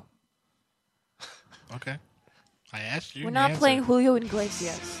 No. Okay. I asked you. We're you not answered. playing Julio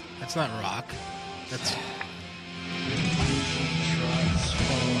Iglesias. That's not rock. That's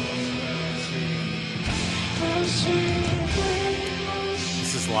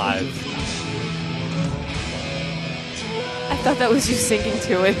This is live. I thought that was you singing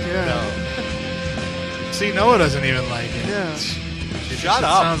to it. No. see. Noah doesn't even like it. Yeah. Shut It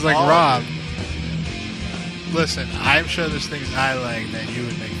up. sounds like Paul. Rob. Listen, I'm sure there's things I like that you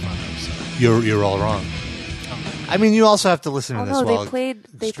would make fun of. So. You're all wrong. I mean, you also have to listen Oh to this no, while they played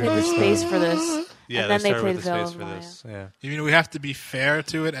the extremely space stoned. for this, Yeah, and then they started played with the Veil space of for Maya. this. Yeah. You mean we have to be fair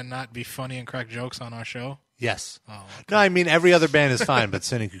to it and not be funny and crack jokes on our show? Yes. Oh, okay. No, I mean every other band is fine, but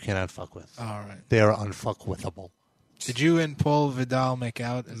Cynic you cannot fuck with. All right. They are unfuckwithable. Did you and Paul Vidal make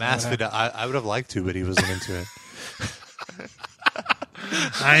out? Is that Mass what Vidal, I would have liked to, but he wasn't into it. happened?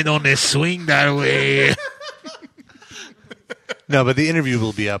 I don't swing that way. No, but the interview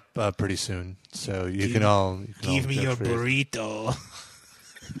will be up pretty soon, so you can all Give me judge your for burrito.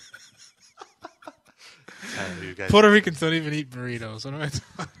 you guys. Puerto Ricans don't even eat burritos. What am I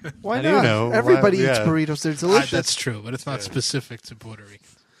talking? Why How not? do you know? Everybody Why- eats yeah. burritos. They're delicious. That's true, but it's not specific to Puerto Rican.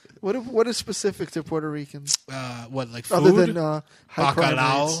 What is specific to Puerto Ricans What, like food? other than high crime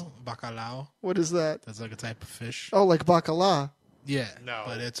rates? Bacalao. What is that? That's like a type of fish. Oh, like bacala. Yeah. No.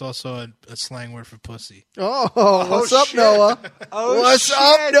 But it's also a slang word for pussy. Oh, what's up, shit. Noah? What's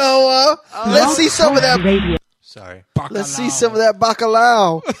up, Noah? Let's see some of that. Sorry. Let's see some of that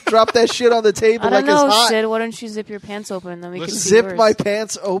bacalao. Drop that shit on the table I like don't know, it's hot. Sid. Why don't you zip your pants open, then we can see Zip yours. my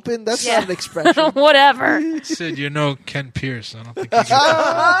pants open? That's Yeah. not an expression. Whatever. Sid, you know Ken Pierce. I don't think you get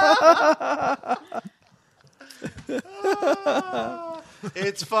that.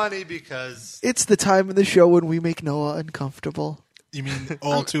 It's funny because It's the time in the show when we make Noah uncomfortable. You mean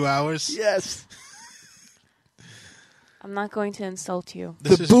all 2 hours? Yes. I'm not going to insult you.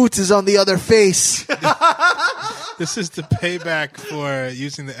 The boot is on the other face. This is the payback for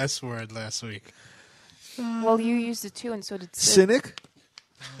using the S word last week. Well, you used it too, and so did Sid. Cynic?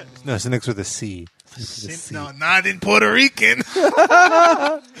 no, Cynic's with a C. It's with a C. No, not in Puerto Rican.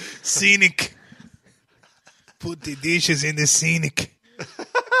 Scenic. Put the dishes in the scenic.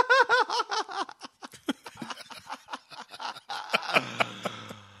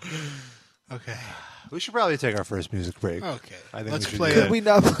 Okay. We should probably take our first music break. Okay. I think Let's we should play do it. that. Could we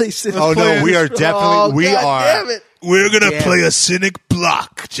not play Cynic? Oh no, we are Oh, definitely we God are. Damn it. We're going to Damn. play a cynic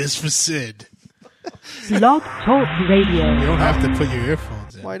block just for Sid. Blog Talk Radio. You don't have to put your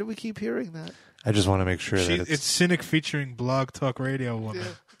earphones in. Why do we keep hearing that? I just want to make sure that It's Cynic featuring Blog Talk Radio woman.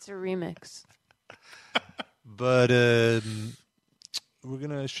 It's a remix. But we're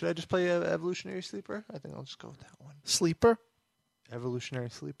gonna. Should I just play Evolutionary Sleeper? I think I'll just go with that one. Sleeper? Evolutionary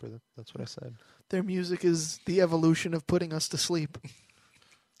Sleeper. That's what I said. Their music is the evolution of putting us to sleep.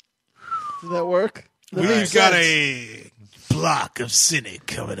 Does that work? That We've makes got sense. a block of Cynic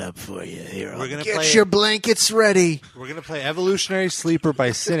coming up for you here. We're gonna Get play. your blankets ready. We're gonna play Evolutionary Sleeper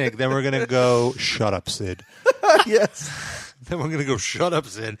by Cynic. Then we're gonna go Shut Up, Sid. Yes. Then we're gonna go Shut Up,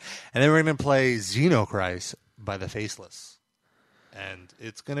 Sid. And then we're gonna play Xenochrist by The Faceless. And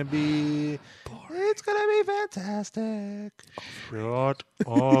it's gonna be fantastic. Shut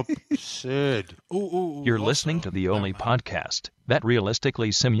up, Sid. You're listening to the only podcast that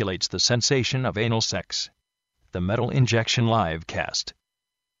realistically simulates the sensation of anal sex. The Metal Injection Live Cast.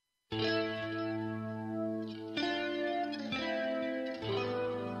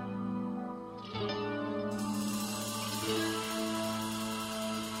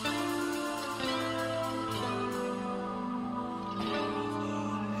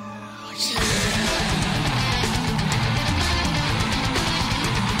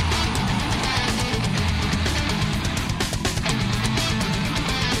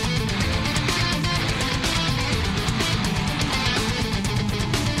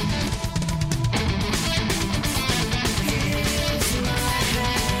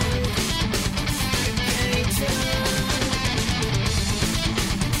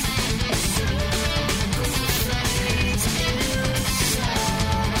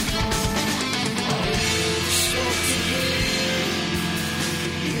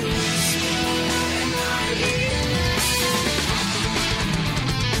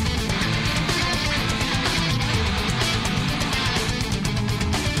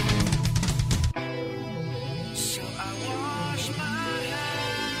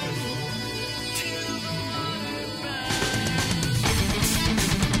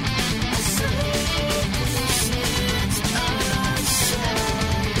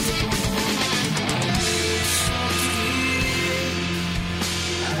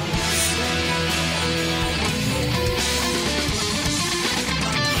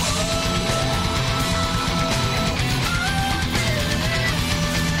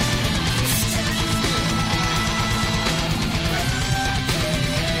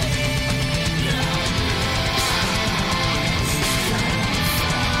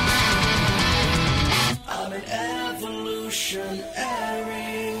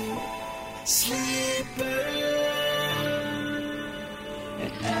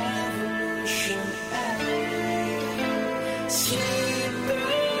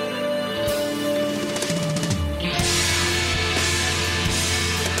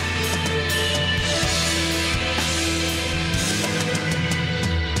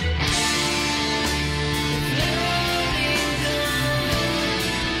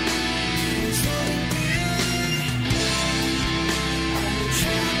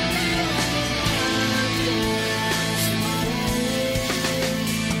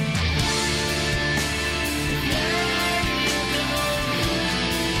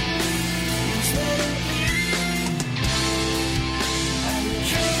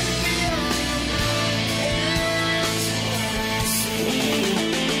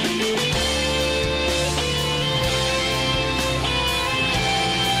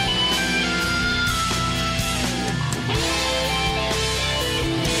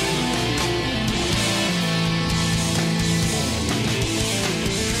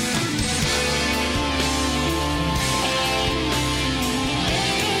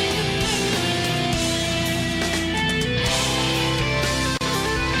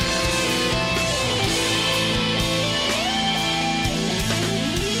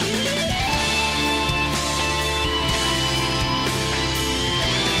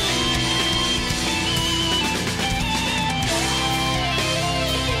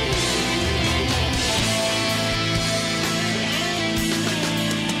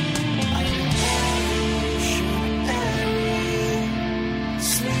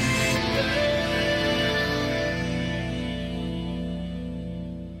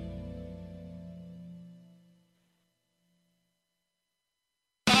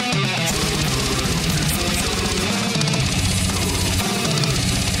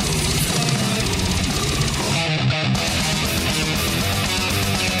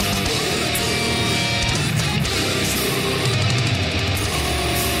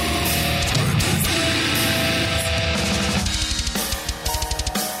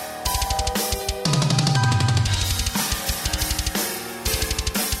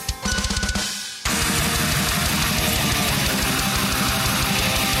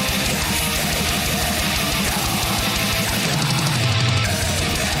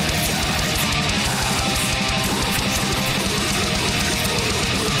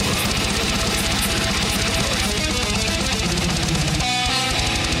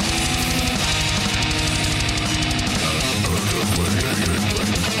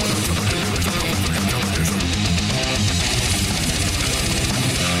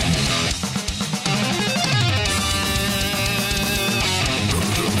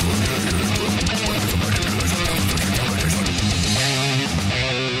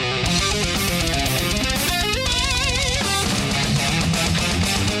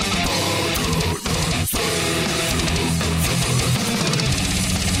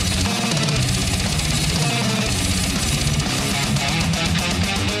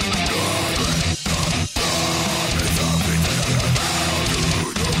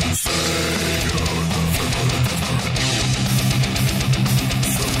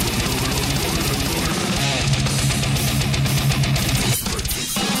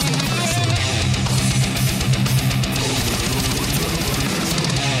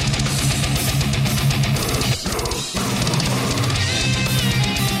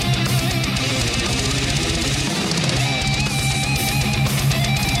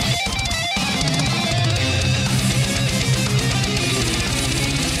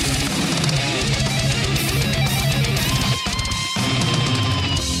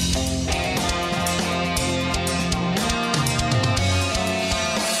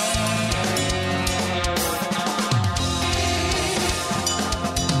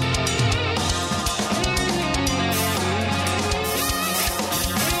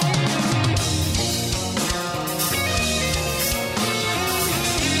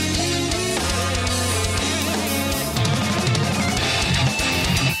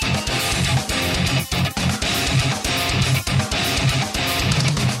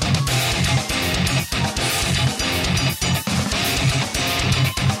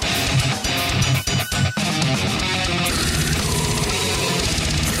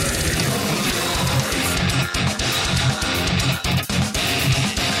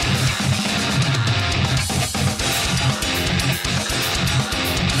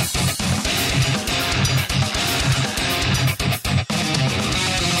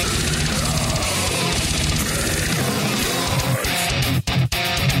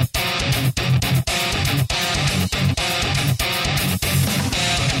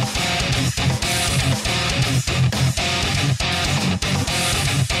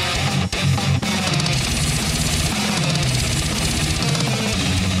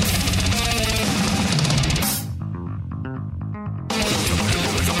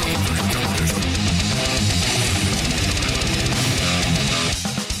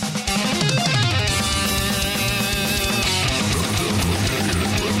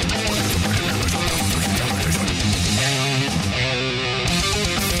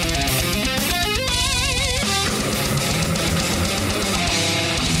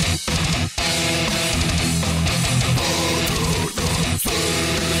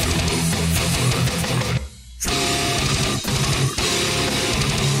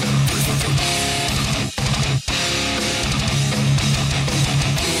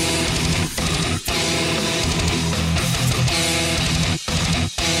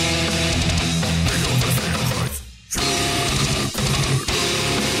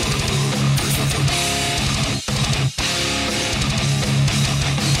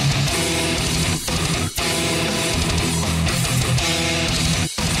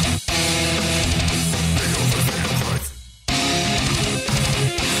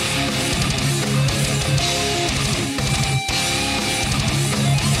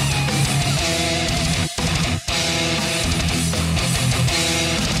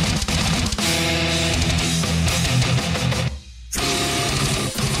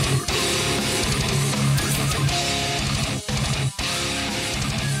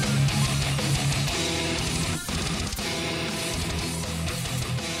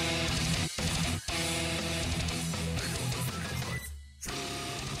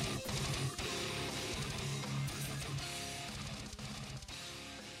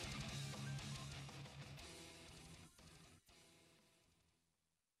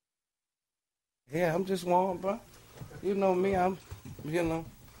 Yeah, I'm just warm, bro. You know me, I'm,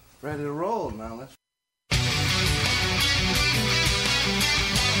 ready to roll now. Let's.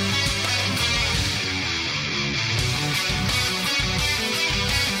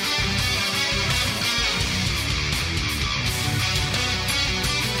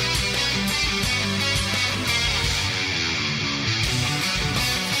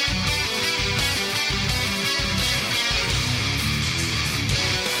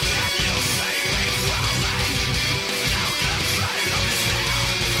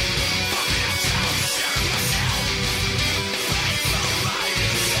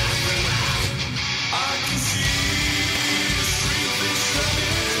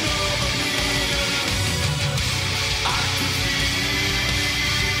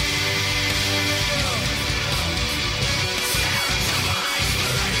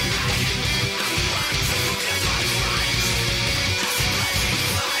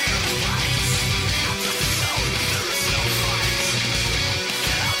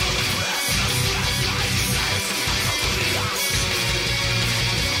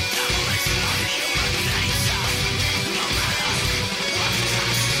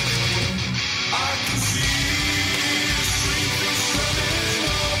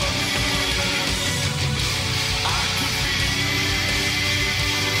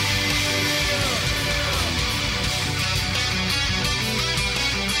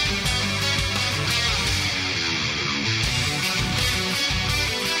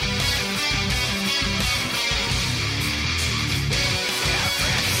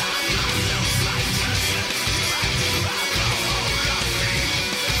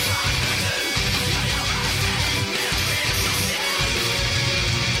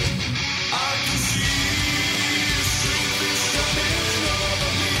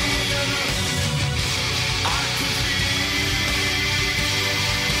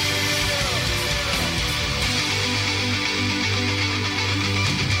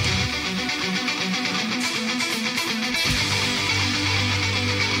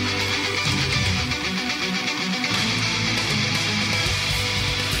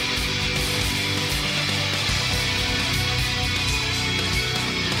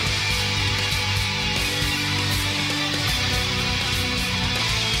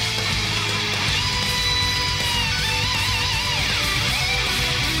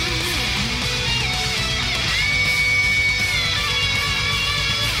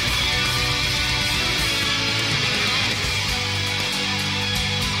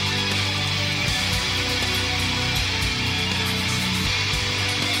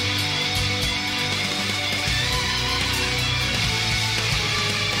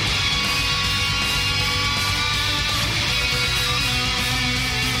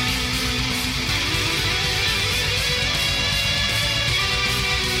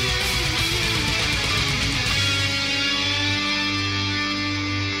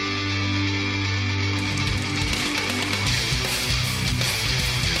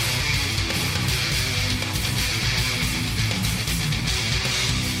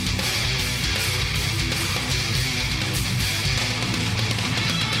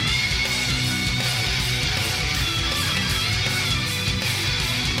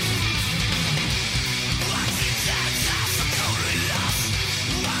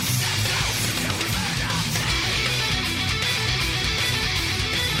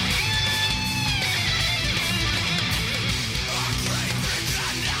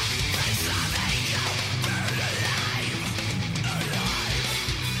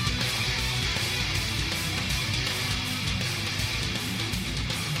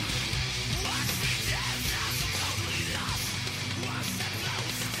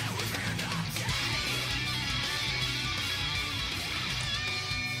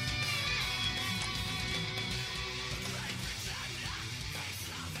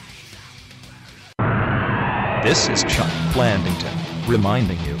 This is Chuck Blandington,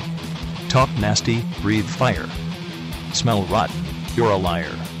 reminding you. Talk nasty, breathe fire. Smell rotten, you're a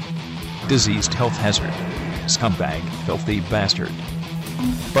liar. Diseased health hazard. Scumbag, filthy bastard.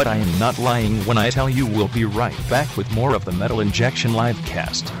 But I am not lying when I tell you we'll be right back with more of the Metal Injection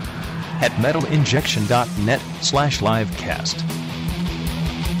Livecast at metalinjection.net/livecast.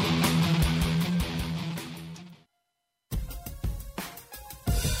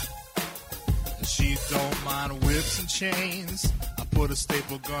 She don't mind whips and chains. I put a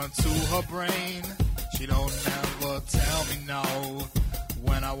staple gun to her brain. She don't never tell me no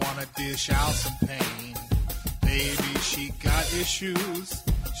when I wanna dish out some pain. Baby, she got issues.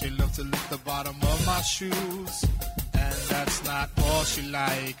 She loves to lick the bottom of my shoes. And that's not all she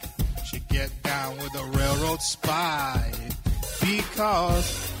like. She get down with a railroad spike.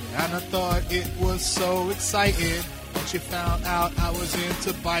 Because And I thought it was so exciting when she found out I was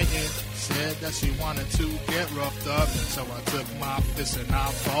into biting. Said that she wanted to get roughed up, so I took my fist and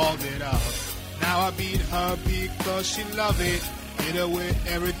I balled it up. Now I beat her because she loved it. Hit her with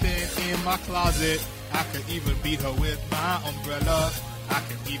everything in my closet. I could even beat her with my umbrella. I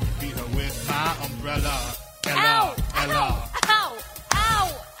can even beat her with my umbrella. Ella, Ella. Ow!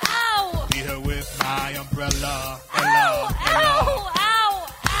 Ow! Ow! Beat her with my umbrella. Ow! Ella, Ella. Ow! Ow!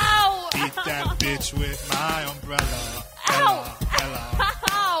 Ow! Beat that bitch with my umbrella. Ow! Ella, Ella.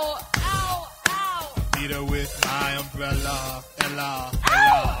 Ow! Ow! Ow! Beat her with my umbrella. Ella, Ow!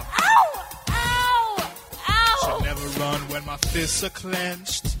 Ella. Ow! Ow! She'll Ow! never run when my fists are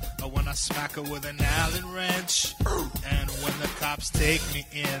clenched, or when I smack her with an Allen wrench. And when the cops take me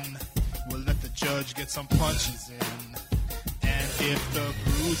in, we'll let the judge get some punches in. And if the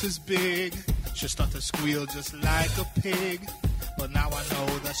bruise is big, she'll start to squeal just like a pig. But now I know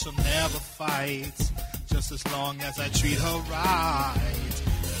that she'll never fight, just as long as I treat her right.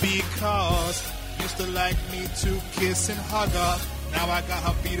 Because used to like me to kiss and hug her. Now I got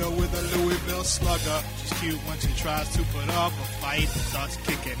her beat her with a Louisville slugger. She's cute when she tries to put up a fight. Starts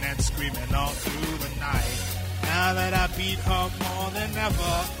kicking and screaming all through the night. Now that I beat her more than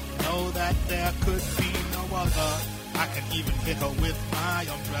ever, know that there could be no other. I can even hit her with my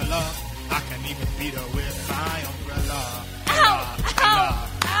umbrella. I can even beat her with my umbrella. Ow! Ow!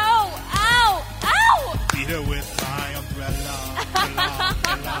 Ow! Ow! Ow! Beat her with my umbrella. Ella,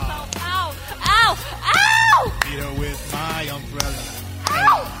 Ella. Ow! Ow! Ow! Beat her with my umbrella.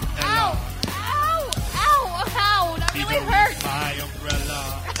 Ow! Ella, Ow! Ow! Ow! Ow! That Beat really her with hurts! my umbrella.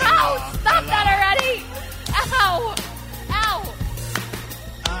 Ow! Ella, Stop Ella. that already! Ow! Ow!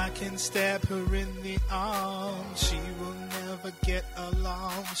 I can stab her in the arm. She will never get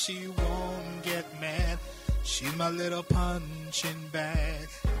along. She won't get mad. She's my little punching bag.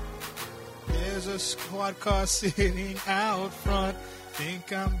 There's a squad car sitting out front.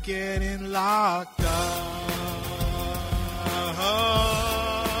 Think I'm getting locked up.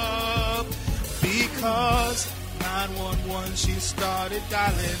 Because 911 she started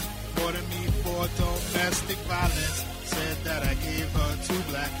dialing. Ordered me for domestic violence. Said that I gave her 2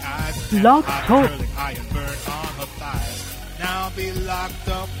 black eyes. And Blog a hot Talk. curling iron burn on her thighs. Now I'll be locked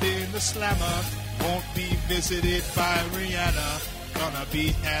up in the slammer. Won't be visited by Rihanna. Gonna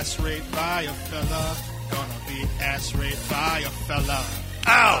be ass raped by a fella. Gonna be ass raped by a fella.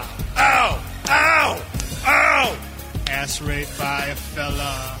 Ow! Ow! Ow! Ow! Ass raped by a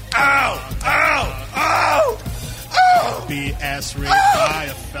fella. Ow! Ow! Ow! Ow! Be ass raped by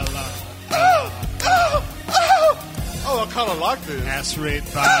a fella. Ow! Ow! Ow! Oh, I kind of like this. Ass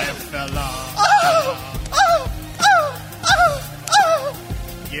raped by a fella.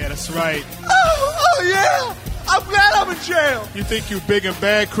 Yeah, that's right. Oh, yeah. I'm glad I'm in jail. You think you big and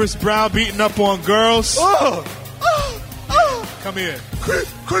bad, Chris Brown beating up on girls? Come here.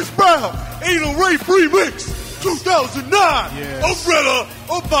 Chris Brown, Anal Rape Remix, 2009. Yes. Umbrella,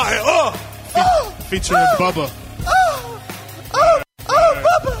 oh my, Featuring Bubba.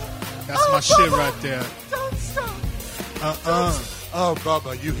 Bubba. That's my shit right there. Don't stop. Oh,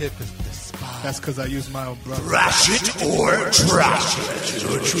 Bubba, you hit the spot. That's because I use my umbrella. Thrash it or trash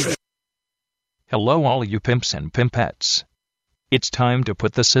it. Hello all you pimps and pimpettes. It's time to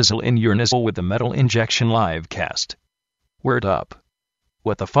put the sizzle in your nizzle with the Metal Injection live cast. Word up.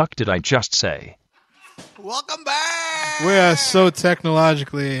 What the fuck did I just say? Welcome back. We are so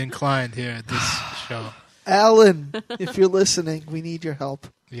technologically inclined here at this show. Alan, if you're listening, we need your help.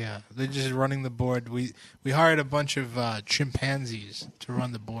 Yeah, they're just running the board. We hired a bunch of chimpanzees to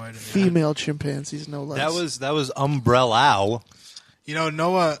run the board. Female chimpanzees, no less. That was Umbrella. You know,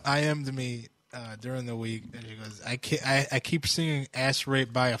 Noah IM'd me during the week, and she goes, I keep singing "Ass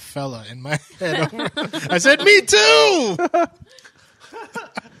Raped by a Fella" in my head. I said, "Me too."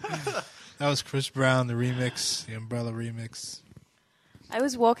 That was Chris Brown, the remix, the Umbrella remix. I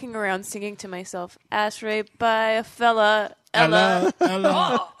was walking around singing to myself, "Ass raped by a fella." Ella.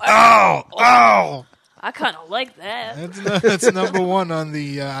 Ella. Ow! I kind of like that. That's number one on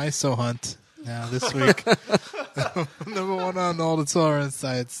the ISO hunt now this week. Number one on all the torrent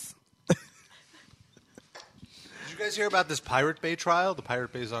sites. Did you guys hear about this Pirate Bay trial? The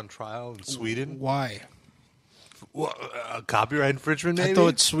Pirate Bay's on trial in Sweden. Why? What, copyright infringement, maybe? I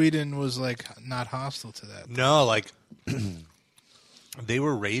thought Sweden was like not hostile to that. No, like they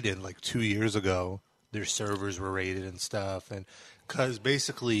were raided like 2 years ago. Their servers were raided and stuff, and because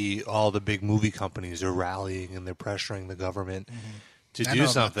basically all the big movie companies are rallying and they're pressuring the government to I do know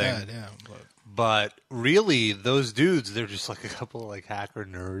about something. that, yeah, But really, those dudes, they're just like a couple of like hacker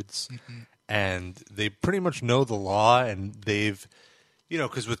nerds, and they pretty much know the law, and they've,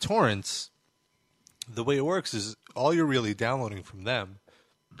 because with torrents, the way it works is all you're really downloading from them.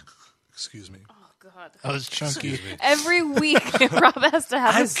 Excuse me. Oh God. I was chunky. Every week, Rob has to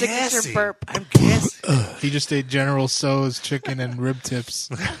have a signature burp. I'm gassy. He just ate General Tso's chicken and rib tips.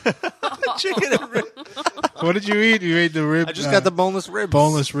 Chicken and ribs. What did you eat? You ate the rib. I just got the boneless ribs.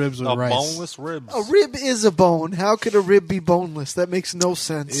 boneless ribs with Oh, rice. boneless ribs. A rib is a bone. How could a rib be boneless? That makes no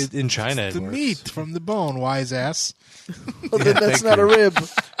sense. In China, it The works. meat from the bone, wise ass. Well, then that's thank not you. a rib.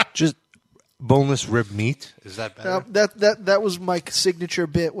 Just boneless rib meat. Is that better? That was my signature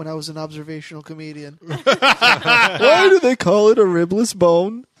bit when I was an observational comedian. Why do they call it a ribless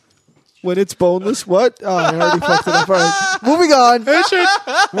bone when it's boneless? What? Oh, I already fucked it up. All right, moving on.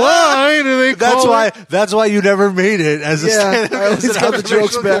 Why do they call That's why you never made it as a Yeah, stand-up. I always as an got the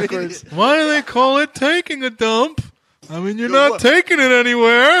jokes observational backwards. Why do they call it taking a dump? I mean, you're not taking it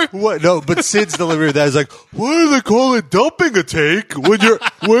anywhere. What? No, but Sid's delivery of that is like, why do they call it dumping a take when you're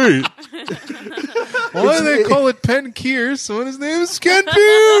wait? Why do they call it Penn Kears when his name is Ken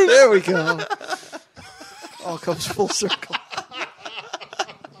Pierce? There we go. All comes full circle.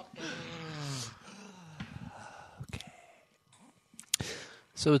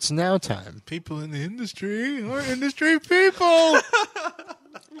 So it's now time. People in the industry are industry people.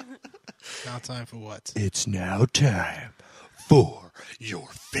 Now time for what? It's now time for your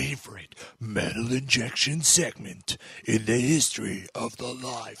favorite metal injection segment in the history of the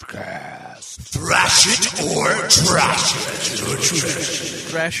livecast. Thrash it or trash it.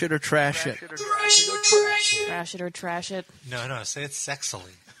 Trash it or trash it. Trash it or trash it. No, say it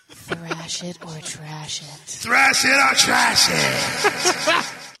sexily. Thrash it or trash it. Thrash it or trash it.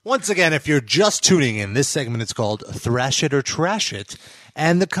 Once again, if you're just tuning in, this segment is called Thrash It or Trash It.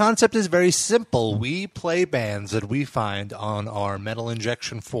 And the concept is very simple. We play bands that we find on our Metal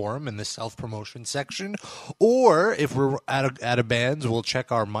Injection forum in the self-promotion section. Or if we're at a bands, we'll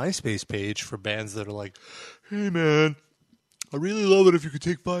check our MySpace page for bands that are like, hey, man, I really love it if you could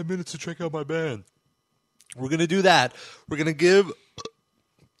take 5 minutes to check out my band. We're going to do that. We're going to give...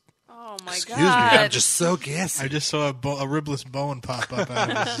 Oh my Excuse God. me, I'm just so gassy. I just saw a ribless bone pop up out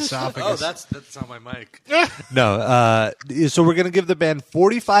of his esophagus. Oh, that's on my mic. No, so we're going to give the band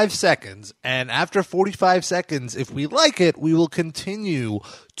 45 seconds, and after 45 seconds, if we like it, we will continue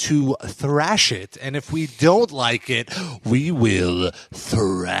to thrash it, and if we don't like it, we will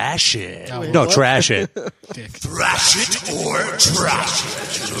thrash it. No, trash it. Dick. Thrash it or trash it.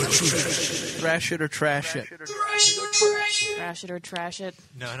 Thrash it or trash it. Trash it or trash it.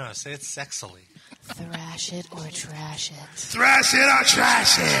 No, say it sexily. Thrash it or trash it. Thrash it or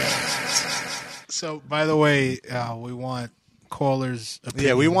trash it. So, by the way, we want callers' opinions.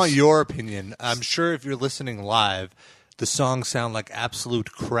 Yeah, we want your opinion. I'm sure if you're listening live, the songs sound like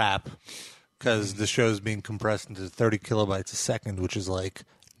absolute crap because the show's being compressed into 30 kilobytes a second, which is like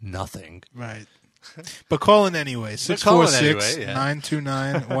nothing. Right. But call in anyway. call in anyway, yeah.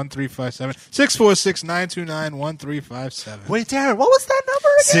 646-929-1357. 646-929-1357. Wait, Darren, what was that number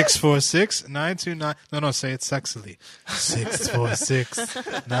again? 646-929. No, say it sexily.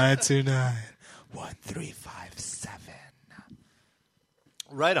 646-929-1357.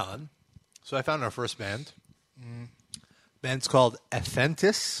 Right on. So I found our first band. Band's called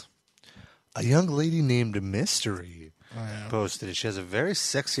Aphentis. A young lady named Mystery posted it. She has a very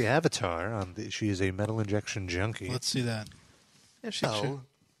sexy avatar. She is a Metal Injection junkie. Let's see that.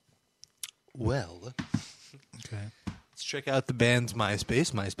 Well, Okay. let's check out the band's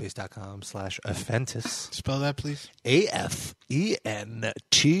MySpace, myspace.com/Aphentis. Spell that, please. AFENTIS.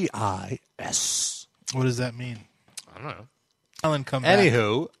 What does that mean? I don't know. Alan, come back.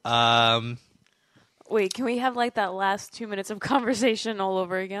 Anywho, Wait, can we have like that last 2 minutes of conversation all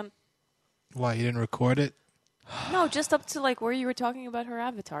over again? Why, you didn't record it? No, just up to like where you were talking about her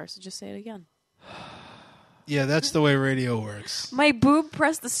avatar. So just say it again. Yeah, that's the way radio works. My boob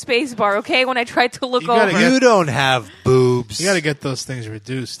pressed the space bar, okay, when I tried to look You gotta over. get- you don't have boobs. You got to get those things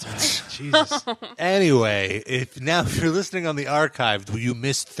reduced. Jesus. Anyway, if you're listening on the archived, you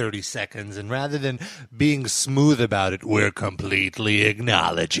missed 30 seconds, and rather than being smooth about it, we're completely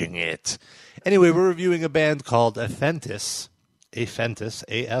acknowledging it. Anyway, we're reviewing a band called Aphentis, AFENTIS,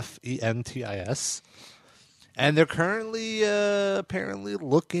 and they're currently apparently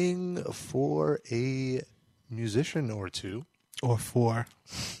looking for a musician or two. Or 4.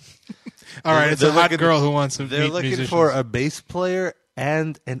 All right, it's They're a hot looking- girl who wants to They're meet looking musicians. for a bass player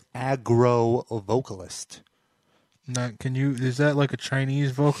and an aggro vocalist. Now, is that like a Chinese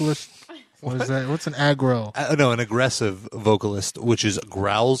vocalist? What is that? What's an aggro? No, an aggressive vocalist, which is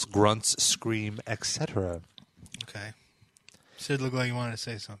growls, grunts, scream, etc. Okay. Sid looked like you wanted to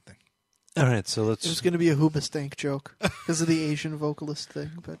say something. All right, so It was going to be a Hoobastank joke because of the Asian vocalist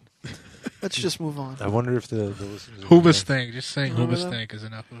thing, but let's just move on. I wonder if the listeners... Hoobastank. Just saying Remember Hoobastank is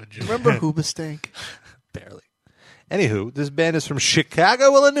enough of a joke. Remember Hoobastank? Barely. Anywho, this band is from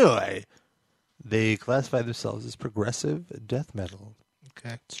Chicago, Illinois. They classify themselves as progressive death metal.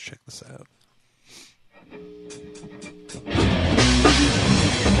 Okay. Let's check this out.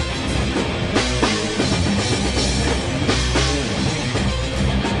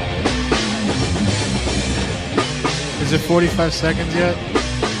 Is it 45 seconds yet?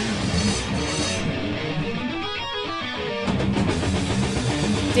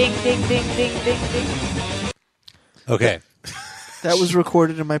 Ding, ding, ding, ding, ding, ding. Okay. That was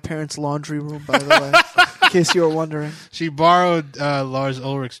recorded in my parents' laundry room, by the way, in case you were wondering. She borrowed Lars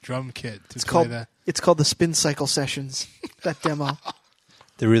Ulrich's drum kit to play that. It's called the Spin Cycle Sessions, that demo.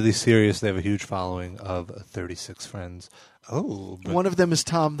 They're really serious. They have a huge following of 36 friends. Oh, but One of them is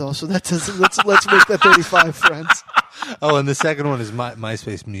Tom, though, so that doesn't. Let's make that 35 friends. oh, and the second one is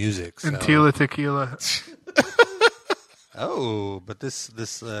MySpace Music. So. And Tila Tequila. Oh, but this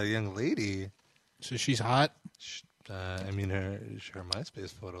young lady, So she's hot. I mean, her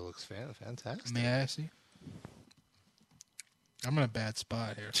MySpace photo looks fantastic. May I see? I'm in a bad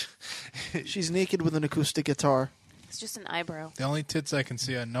spot here. She's naked with an acoustic guitar. It's just an eyebrow. The only tits I can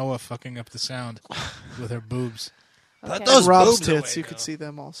see are Noah fucking up the sound with her boobs. Okay. those Rob's boobs tits, away, you though. could see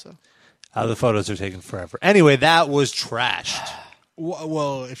them also. The photos are taking forever. Anyway, that was trashed.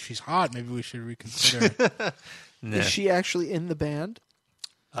 Well, if she's hot, maybe we should reconsider. Nah. Is she actually in the band?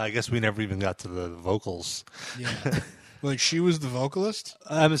 I guess we never even got to the vocals. Yeah. Like she was the vocalist?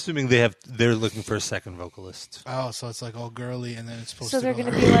 I'm assuming they're looking for a second vocalist. Oh, so it's like all girly and then it's supposed So to they're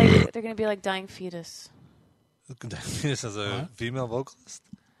go gonna be like dying fetus. This as a female vocalist.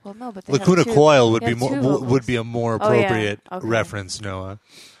 Well, no, but they Lacuna have two, Coil would they be have more two vocals. would be a more Oh, yeah. appropriate Okay. reference, Noah.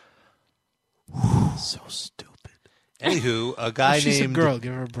 So stupid. Anywho, a guy She's named a girl,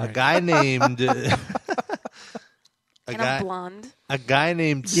 give her a break. a guy named And I'm blonde. a guy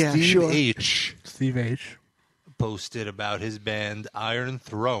named Yeah, Steve sure. H Steve H. posted about his band Iron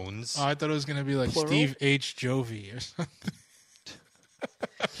Thrones. Oh, I thought it was going to be like Plural? Steve H. Jovi or something.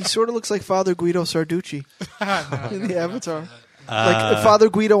 He sort of looks like Father Guido Sarducci in the Avatar. Uh, Like Father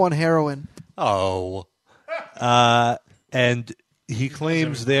Guido on heroin. Oh. And he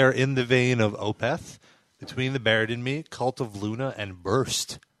claims they're in the vein of Opeth, Between the Buried and Me, Cult of Luna, and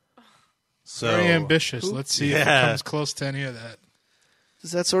Burst. So Very ambitious. Let's see if it Yeah. comes close to any of that.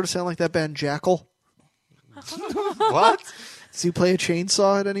 Does that sort of sound like that band Jackal? What? Does he play a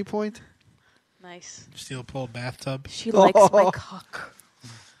chainsaw at any point? Nice. Steel pole bathtub. She likes my cock.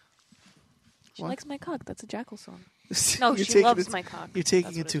 She What? likes my cock. That's a Jackal song. No, You're she taking loves it- my cock. You're taking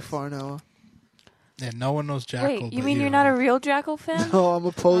That's it what too is. far, Noah. Yeah, no one knows Jackal. Wait, you but mean you're not a real Jackal fan? No, I'm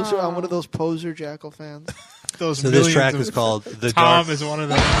a poser. I'm one of those poser Jackal fans. Those So this millions track of- is called The Tom Dark. is one of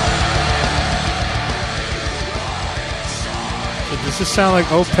them. So does this sound like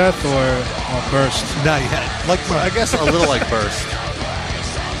Opeth or Burst? Not yet. Like I guess a little like Burst.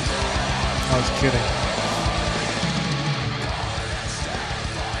 I was kidding.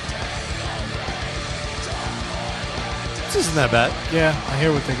 This isn't that bad. Yeah, I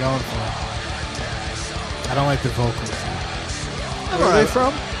hear what they're going for. I don't like the vocals. Where are they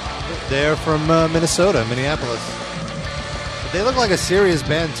from? They're from Minnesota, Minneapolis. But they look like a serious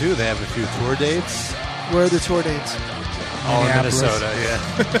band too. They have a few tour dates. Where are the tour dates? All in Minneapolis. Minnesota,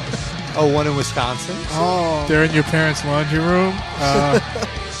 yeah. Oh, one in Wisconsin. Oh, They're in your parents' laundry room.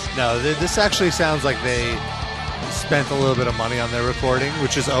 No, this actually sounds like they spent a little bit of money on their recording,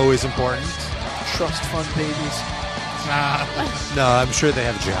 which is always important. trust fund babies. No, I'm sure they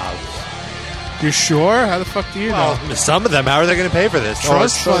have jobs. You sure? How the fuck do you know? Well, some of them. How are they going to pay for this?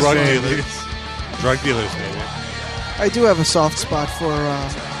 Trust Oh, it's drug fund dealers. babies. Drug dealers, maybe. I do have a soft spot for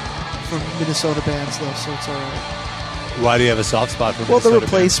Minnesota bands, though, so it's all right. Why do you have a soft spot for Well, the Minnesota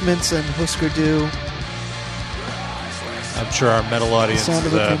Replacements and Husker Du. bands? I'm sure our metal audience Sound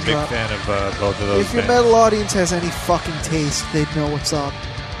is of a a pin big drop. fan of both of those If your bands. metal audience has any fucking taste, they'd know what's up.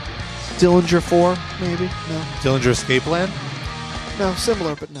 Dillinger 4, maybe? No. Dillinger Escape Plan? No,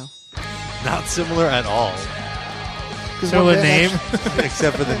 similar, but no. Not similar at all, 'Cause Similar one band name?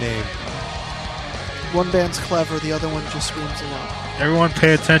 except for the name. one band's clever, the other one just screams a lot. Everyone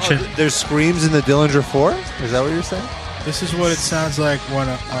pay attention. There's screams in the Dillinger 4? Is that what you're saying? This is what it sounds like when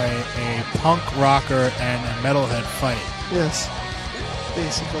a punk rocker and a metalhead fight. Yes,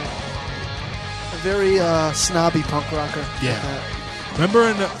 basically. A very snobby punk rocker. Yeah. Remember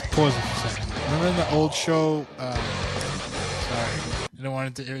in the... Pause it for a second. Remember in the old show... sorry. I don't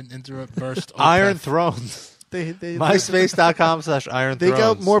want to interrupt Burst. Iron Opeth. Thrones. MySpace.com/Iron They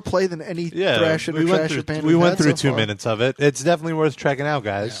got more play than any Thrash It or Trash It band. We we've went had through so 2 far. minutes of it. It's definitely worth checking out,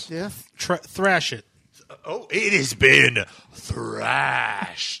 guys. Yeah. Thrash It. Oh, it has been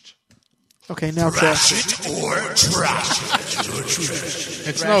thrashed. Okay, now Trash It. Thrash it or trash it.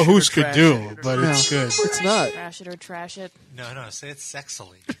 It's no Who's Could Do, but it's good. It's not. Trash it or trash it. No, say it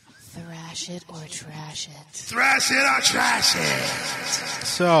sexily. Thrash it or trash it. Thrash it or trash it.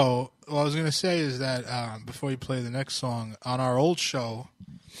 So, what I was going to say is that before you play the next song, on our old show,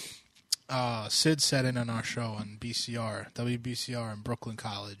 Sid sat in on our show on WBCR in Brooklyn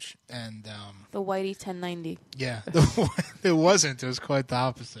College. And, The Whitey 1090. yeah, it wasn't. It was quite the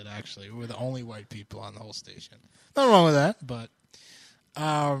opposite, actually. We were the only white people on the whole station. Nothing wrong with that, but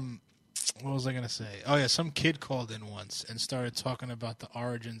what was I going to say? Oh, yeah, some kid called in once and started talking about the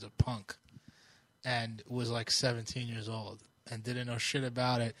origins of punk and was like 17 years old and didn't know shit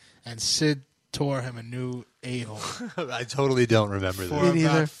about it. And Sid tore him a new a-hole. I totally don't remember For that. Me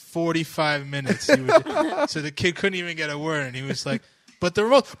about neither. 45 minutes. So the kid couldn't even get a word, and he was like, But the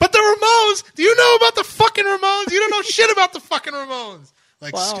Ramones! Do you know about the fucking Ramones? You don't know shit about the fucking Ramones!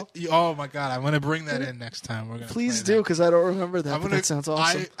 Like, Wow. oh my god, I'm gonna bring that in next time. We're gonna Please play do, that. because I don't remember that. I'm But gonna, that sounds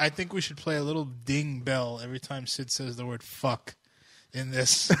awesome. I think we should play a little ding bell every time Sid says the word "fuck" in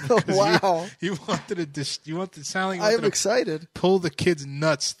this. because Wow. You wanted to you wanted to sound like you I am wanted to excited. pull the kid's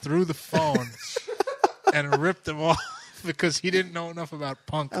nuts through the phone and rip them off because he didn't know enough about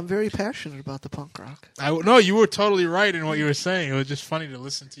punk. I'm very passionate about the punk rock. No, you were totally right in what you were saying. It was just funny to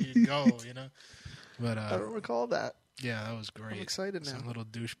listen to you go, you know. But I don't recall that. yeah, that was great. I'm excited now. Some little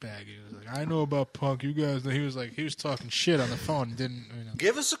douchebag. He was like, "I know about punk. You guys." He was talking shit on the phone. And didn't you know?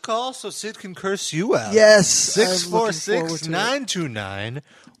 Give us a call so Sid can curse you out. Yes. I'm looking forward to it.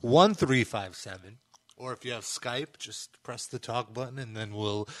 646-929-1357. Or if you have Skype, just press the talk button and then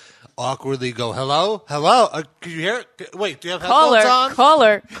we'll awkwardly go, hello? Hello? Can you hear it? Wait, do you have headphones on?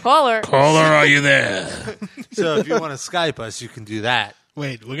 Caller. Caller, are you there? So if you want to Skype us, you can do that.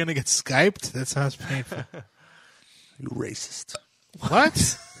 Wait, we're gonna get Skyped? That sounds painful. You racist.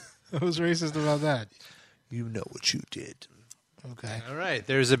 What? What was racist about that? You know what you did. Okay. All right.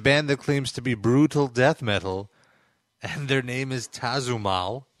 There's a band that claims to be brutal death metal, and their name is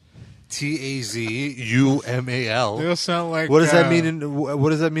Tazumal. Tazumal. They all sound like What does that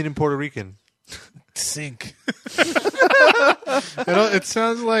mean in Puerto Rican? sink. It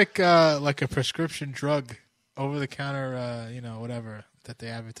sounds like a prescription drug, over the counter, whatever that they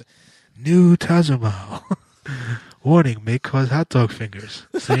advertise. New Tazumal. Warning: may cause hot dog fingers.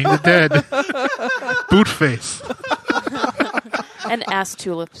 Seeing the dead. Boot face. And ass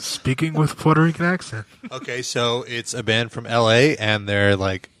tulips. Speaking with Puerto Rican accent. Okay, so it's a band from L.A. and they're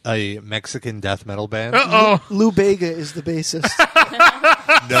like a Mexican death metal band. Oh, Lou Bega is the bassist.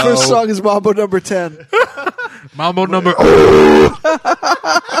 No, First song is Mambo Number 10. Mambo number. A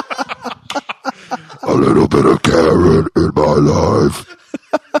little bit of Karen in my life.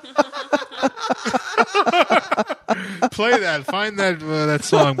 Play that. Find that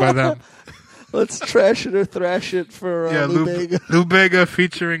song by them. Let's trash it or thrash it for Lou Bega. Lou Bega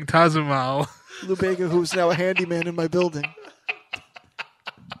featuring Tazumal. Lou Bega, who's now a handyman in my building.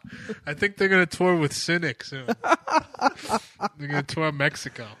 I think they're going to tour with Cynic soon. They're going to tour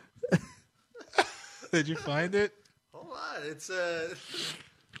Mexico. Did you find it? Hold on, it's I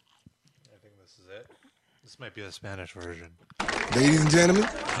think this is it. This might be the Spanish version. Ladies and gentlemen,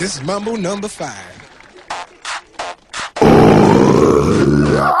 this is Mambo number 5.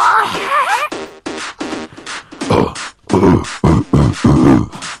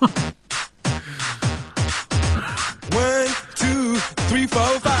 One, two, three,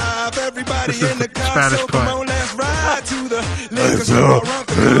 four, five. Everybody This is in the the car, Spanish so come part. on, let's ride to the liquor store.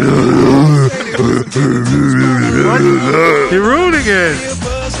 You're ruining it.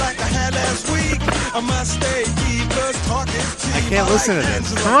 I can't listen to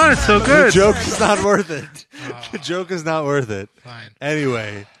this. Come on, it's so The good. joke is not worth it. The joke is not worth it. Fine.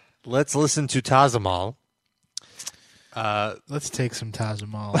 Anyway, let's listen to Tazumal. Let's take some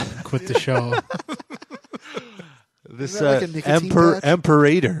Tazumal and quit the show. This Isn't that like a nicotine patch?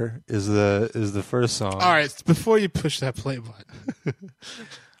 Emperator is the first song. All right, before you push that play button,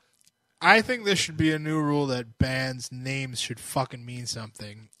 I think there should be a new rule that bands' names should fucking mean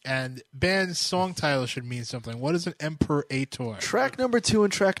something, and bands' song titles should mean something. What is an Emperator? Track number 2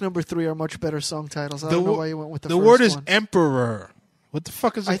 and track number 3 are much better song titles. I don't know why you went with the first word is one. emperor. What the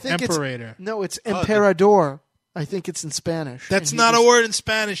fuck is I an think Emperator? No, it's Emperador. I think it's in Spanish. That's And he not a just- word in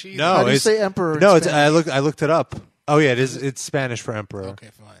Spanish either. No, How do you it's, say emperor in No, it's, Spanish? I looked it up. Oh yeah, it is. It's Spanish for emperor. Okay,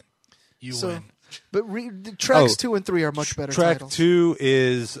 fine. You So- win. But tracks Oh. 2 and 3 are much better Track titles. 2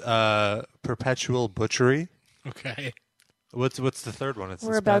 is Perpetual Butchery. Okay. What's the third one? It's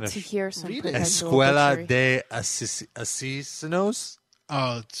We're in about Spanish. to hear some Read it. potential Escuela butchery. de Asesinos.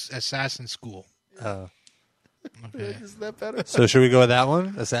 Oh, it's Assassin School. Okay. Is that better? So should we go with that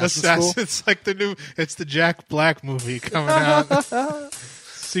one? Assassin's School? It's like the new. It's the Jack Black movie coming out.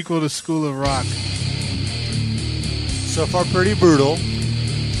 Sequel to School of Rock. So far, pretty brutal.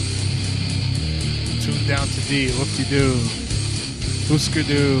 Tuned down to D. Whoop-de-doo.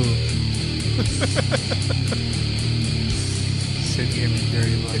 Husker-doo. Sid gave me a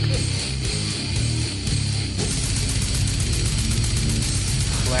dirty look.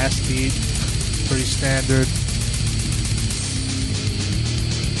 Class beat. Pretty standard.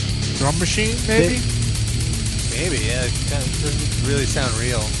 Drum machine, maybe? Maybe, yeah. It doesn't really sound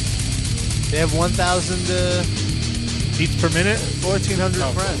real. They have 1,000 Beats per minute? 1,400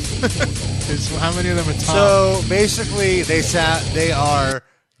 Oh. friends. How many of them are Tom? So basically, they are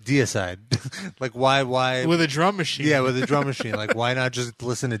deicide. Like why? With a drum machine. Yeah, with a drum machine. Like why not just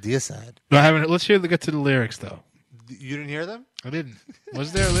listen to deicide? No, I haven't. Let's get to the lyrics, though. You didn't hear them? I didn't.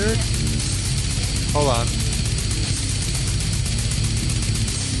 Was there a lyric? Hold on.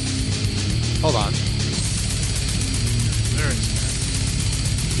 Hold on. Lyrics,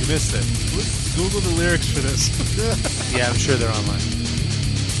 You missed it. man. Google the lyrics for this. Yeah, I'm sure they're online.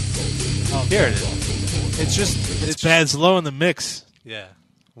 Oh, Here it is. It's just It's bad. It's low in the mix. Yeah.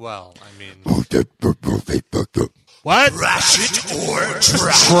 Well, I mean, What? Trash it or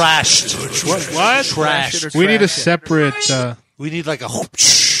trash. trashed. What? Trashed. We need a separate We need like a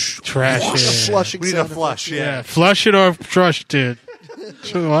trash it. Flushing We need a sound flush. effect. Yeah. Flush it or trash it.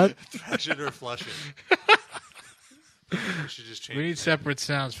 What? Trash it or flush it. We should just change. We need it. separate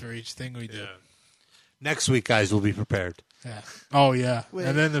sounds for each thing we do. Yeah. Next week, guys, we'll be prepared. Yeah. Oh, yeah. Wait.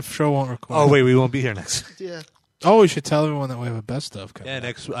 And then the show won't record. Oh wait, we won't be here next. Yeah. Oh, we should tell everyone that we have a best of coming. Yeah, up.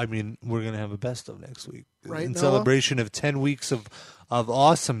 next. I mean, we're gonna have a best of next week. Right, In Noah? celebration of 10 weeks of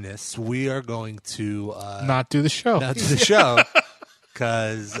awesomeness, we are going to Not do the show. not do the show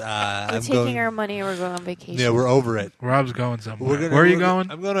because We're I'm taking going. our money and we're going on vacation. Yeah, we're over it. Rob's going somewhere. We're gonna, Where are you we're-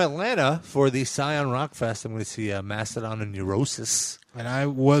 going? I'm going to Atlanta for the Scion Rock Fest. I'm going to see Mastodon and Neurosis. And I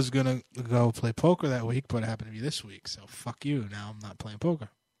was going to go play poker that week, but it happened to be this week. So fuck you. Now I'm not playing poker.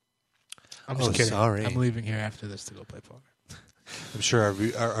 I'm just Oh, kidding. sorry. I'm leaving here after this to go play poker. I'm sure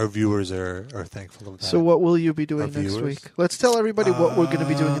our viewers are thankful of that. So what will you be doing Our next viewers? week? Let's tell everybody what we're going to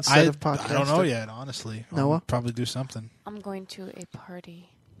be doing instead of podcasting. I don't know yet, honestly. Noah? I'll probably do something. I'm going to a party.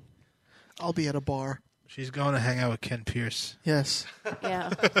 I'll be at a bar. She's going to hang out with Ken Pierce. Yes.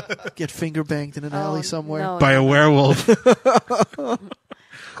 Yeah. Get finger banged in an alley somewhere. No, By a werewolf. I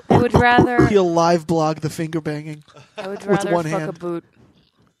would rather. He'll live blog the finger banging. I would with rather one fuck hand. a boot.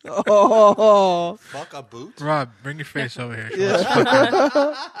 Oh. fuck a boot. Rob, bring your face over here.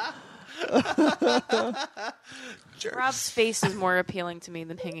 Rob's face is more appealing to me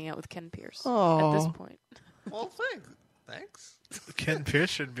than hanging out with Ken Pierce Aw. at this point. Well, thanks. Ken Pierce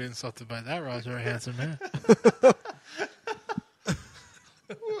shouldn't be insulted by that. Rob's a very handsome man.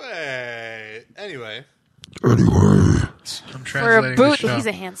 Wait. Anyway, I'm For translating a boot, the show. he's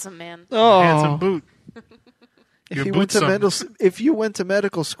a handsome man. handsome Oh. boot. If Your you went to bootsome. if you went to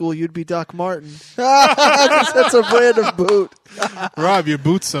medical school, you'd be Doc Martin. 'Cause that's a brand of boot. Rob, your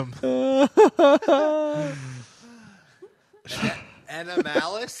bootsome.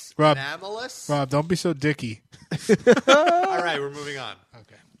 Animalis. Rob. Animalis. Rob, don't be so dicky. All right, we're moving on.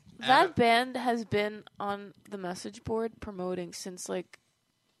 Okay. That band has been on the message board promoting since like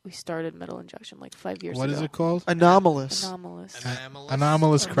we started Metal Injection like 5 years What ago. is it called? Anomalous. Anomalous.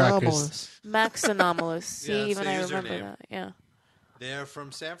 Anomalous crackers. Anomalous. Max Anomalous. See, Yeah, that's even the I remember username. that. Yeah. They're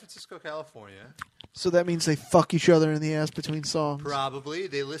from San Francisco, California. So that means they fuck each other in the ass between songs. Probably.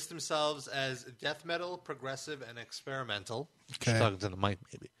 They list themselves as death metal, progressive, and experimental. Okay. Talking to the mic,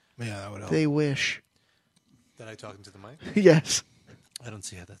 maybe. Yeah, that would help. They wish. Did I talking to the mic? Yes. I don't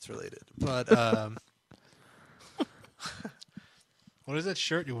see how that's related. But What is that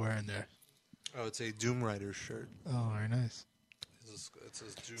shirt you're wearing there? it's a Doom Rider shirt. Oh, very nice. It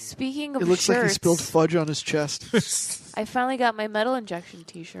says Doom. Speaking of It looks shirts, like he spilled fudge on his chest. I finally got my Metal Injection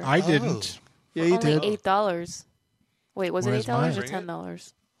T-shirt. I didn't. Yeah, you Only did. $8. Wait, was Where's it $8 or mine?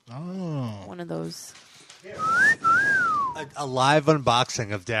 $10? Oh. One of those. A live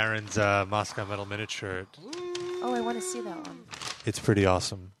unboxing of Darren's Moscow Metal Minute shirt. Oh, I want to see that one. It's pretty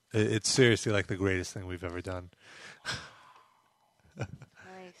awesome. It's seriously like the greatest thing we've ever done. Nice.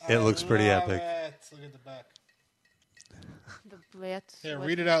 It looks pretty epic. Look at the back. The Blät, Yeah, Sweat,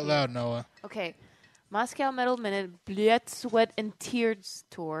 read it and out Tears. loud, Noah. Okay. Moscow Metal Minute, Blät, Sweat, and Tears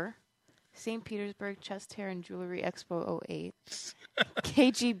Tour. St. Petersburg Chest Hair and Jewelry Expo 08.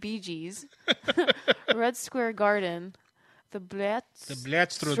 KGBGs. Red Square Garden. The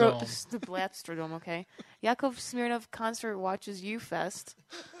Blätstrodome. The Blätstrodome, okay. Yakov Smirnov concert watches U-Fest.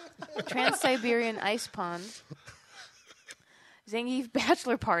 Trans-Siberian Ice Pond. Zangief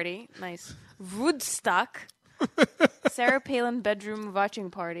Bachelor Party. Nice. Woodstock. Sarah Palin Bedroom Watching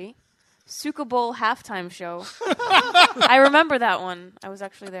Party. Suka Bowl Halftime Show. I remember that one. I was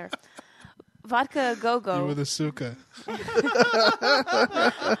actually there. Vodka Go-Go. You were the Suka.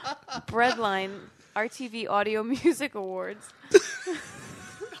 Breadline. RTV Audio Music Awards.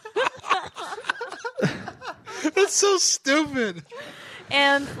 That's so stupid.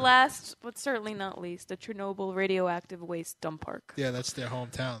 And last, but certainly not least, the Chernobyl Radioactive Waste Dump Park. Yeah, that's their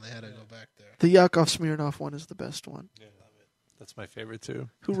hometown. They had to go back there. The Yakov Smirnoff one is the best one. Yeah, love it. That's my favorite too.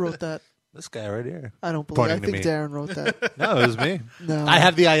 Who wrote that? This guy right here. I don't believe. I Pointing to think me. Darren wrote that. No, it was me. No, I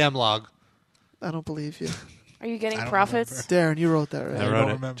have the IM log. I don't believe you, Are you getting I don't profits? Darren. You wrote that, right? I I wrote don't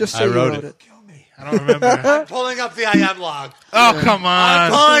it. remember. Just say I you wrote wrote it. it. I don't remember. I'm pulling up the IM log. Oh, come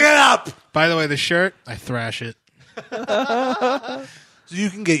I'm on. pulling it up. By the way, the shirt, I thrash it. So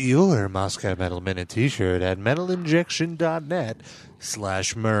you can get your Moscow Metal Minute t-shirt at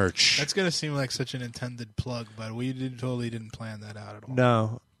metalinjection.net/merch. That's going to seem like such an intended plug, but we totally didn't plan that out at all.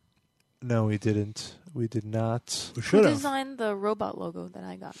 No, we didn't. We did not. We Who should have. designed the robot logo that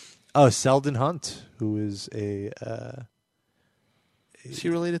I got? Oh, Selden Hunt, who is a Is he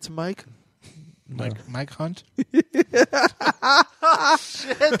related to Mike? Mike Hunt?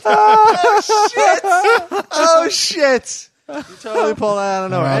 oh shit! You totally pulled that out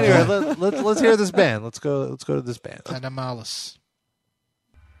of nowhere. Wow. Anyway, let's hear this band. Let's go to this band. Animalis.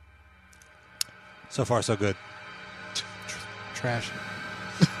 So far, so good. Trash.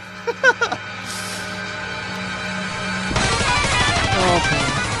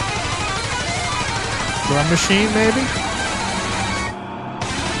 Drum machine, maybe?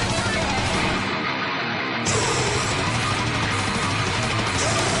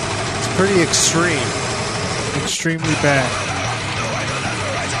 It's pretty extreme. Extremely bad.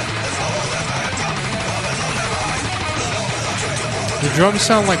 The drums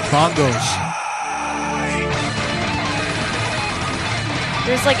sound like bongos.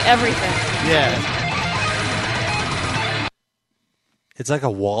 There's like everything. Yeah. It's like a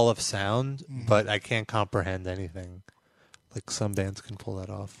wall of sound, but I can't comprehend anything. Like some bands can pull that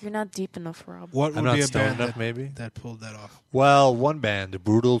off. You're not deep enough, Rob. What I'm would not be a stoned band enough, that, maybe. that pulled that off? Well, one band,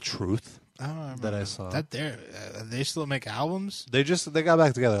 Brutal Truth. I don't remember That I saw. That there, they still make albums. They got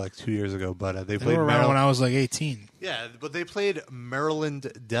back together like 2 years ago, but they They played were around Maryland. when I was like 18. Yeah, but they played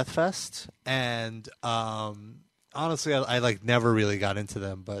Maryland Death Fest, and honestly, I like never really got into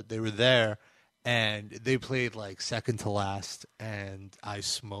them, but they were there, and they played like second to last, and I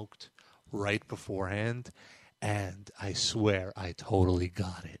smoked right beforehand, and I swear I totally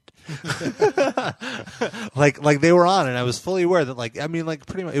got it. like they were on, and I was fully aware that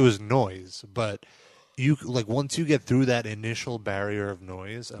pretty much it was noise, but you like once you get through that initial barrier of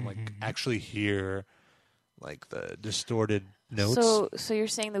noise and actually hear like the distorted notes So you're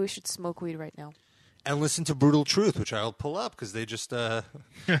saying that we should smoke weed right now? and listen to Brutal Truth, which I'll pull up because they just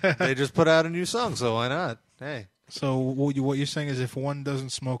put out a new song, so why not? Hey. So what you're saying is if one doesn't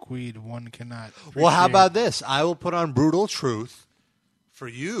smoke weed, one cannot. Well, how appreciate- about this? I will put on Brutal Truth for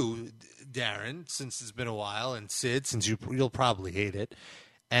you, Darren, since it's been a while, and Sid, since you'll probably hate it,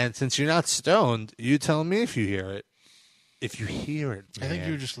 and since you're not stoned, you tell me if you hear it. If you hear it, I man. think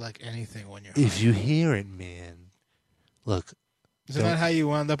you're just like anything when you're. If you hear it, man. Look. Isn't that how you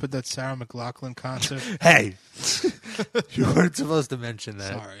wound up at that Sarah McLachlan concert? Hey, you weren't supposed to mention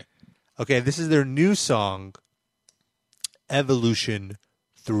that. Sorry. Okay, this is their new song, Evolution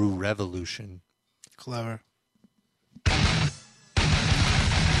Through Revolution. Clever.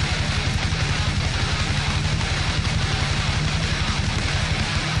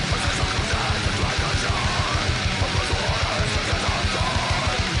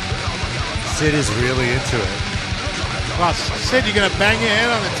 Sid is really into it. Wow, Sid, you're gonna bang your head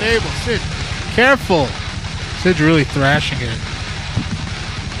on the table. Sid, careful. Sid's really thrashing it.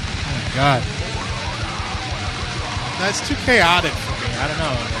 Oh my god. That's too chaotic for me. I don't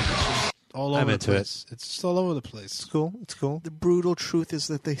know. It's just all over I'm the into it. place. It's just all over the place. It's cool. It's cool. The brutal truth is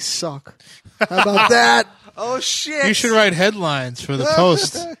that they suck. How about that? Oh, shit. You should write headlines for the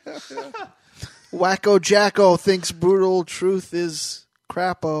Post. Wacko Jacko thinks brutal truth is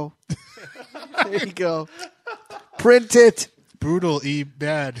crapo. There you go. Print it. Brutal E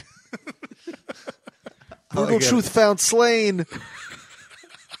bad. Brutal get truth found slain.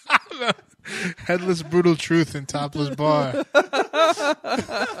 Headless brutal truth in topless bar.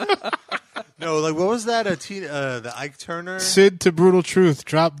 No, like, what was that? The Ike Turner? Sid to brutal truth,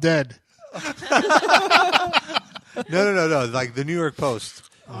 drop dead. No. Like the New York Post,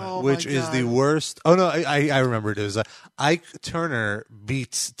 Oh, which my is God. the worst. Oh no, I remember it. It was Ike Turner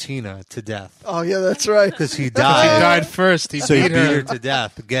beats Tina to death Oh yeah, that's right. because he He died. died first. He So he beat beat her her. to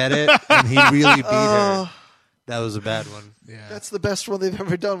death. Get it? And he really beat her. Oh, That was a bad one. Yeah. that's the best one they've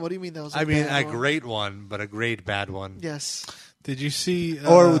ever done. What do you mean that was? I mean, bad a one? great one, but a great bad one. Yes. Did you see?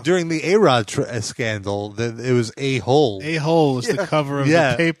 Or during the A-Rod scandal, it was A-Hole. A-Hole was the cover of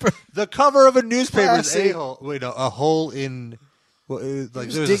Yeah. the paper. The cover of a newspaper is Classy. A-Hole. Wait, no, a hole in... Well, like,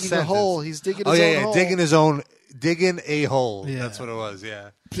 He's there was digging a sentence. hole. He's digging Oh, his yeah, own yeah, hole. digging a hole. Yeah. That's what it was, yeah.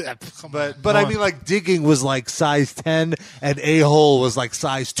 Come But on. but No I one- mean, like, digging was like size 10 and A-hole was like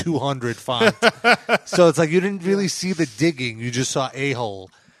size 200 font. So it's like you didn't really see the digging. You just saw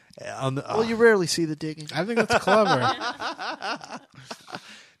A-hole. Well, you rarely see the digging. I think that's clever.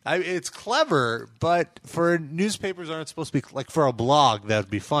 It's clever, but for newspapers aren't supposed to be like for a blog that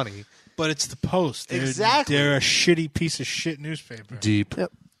would be funny. But it's the Post. Exactly. They're a shitty piece of shit newspaper. Deep.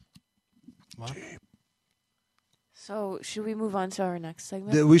 Yep. What? So, should we move on to our next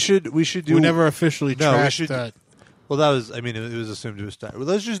segment? We should do. We never officially No, we trashed should- that. Well, that was. I mean, it was assumed to start. Well,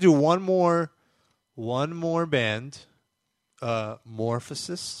 let's just do one more band.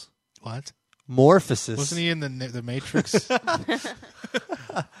 Morphosis. What? Morphosis. Wasn't he in the Matrix?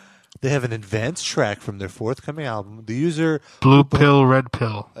 They have an advanced track from their forthcoming album. The user Blue pill, red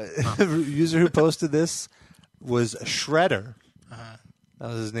pill. user who posted this was Shredder. That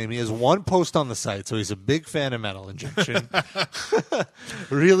was his name. He has one post on the site, so he's a big fan of Metal Injection.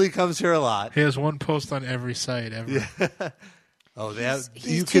 Really comes here a lot. He has one post on every site ever. Oh, they have.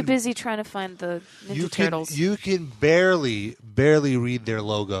 He's you too can busy trying to find the you Ninja can Turtles. you can barely read their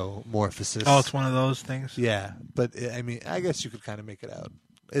logo. Morphosis. Oh, it's one of those things. Yeah, but I mean, I guess you could kind of make it out.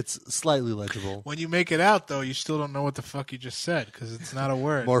 It's slightly legible. When you make it out, though, you still don't know what the fuck you just said because it's not a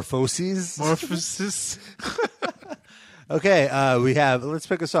word. Morphoses. Morphosis. Okay, we have. Let's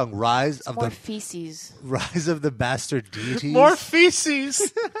pick a song. Rise of More the feces. Rise of the Bastard Deities. More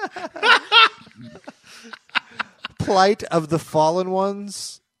feces. Plight of the Fallen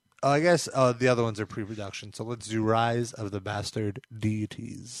Ones. I guess the other ones are pre-production. So let's do Rise of the Bastard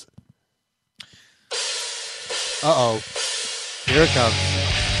Deities. Uh-oh. Here it comes.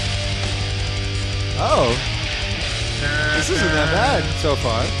 Uh-oh. This isn't that bad so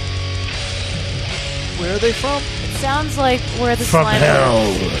far. Where are they from? It sounds like where the From slime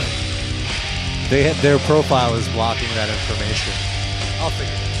hell. Their profile is blocking that information. I'll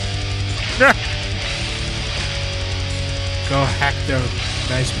figure it out. Go hack their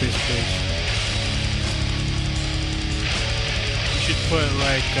MySpace page. You should put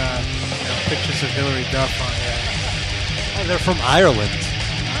like pictures of Hillary Duff on there. Oh, they're from Ireland.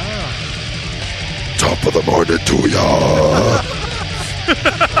 Top of the morning to ya.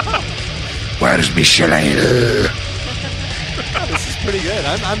 Where's Michelin? This is pretty good.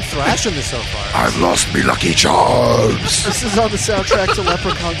 I'm thrashing this so far. I've lost me Lucky Charms. This is on the soundtrack to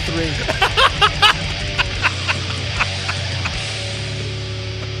Leprechaun 3.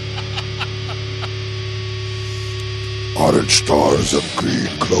 Orange stars and green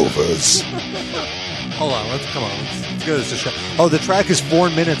clovers. Hold on, let's give this a shot. Oh, the track is 4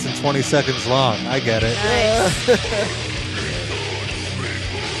 minutes and 20 seconds long. I get it.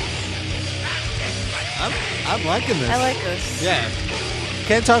 I'm liking this. I like this. Yeah.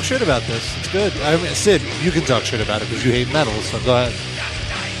 Can't talk shit about this. It's good. I mean, Sid, you can talk shit about it because you hate metal, so go ahead.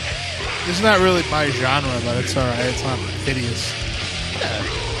 It's not really my genre, but it's alright. It's not hideous.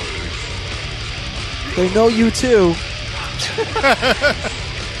 They know you too.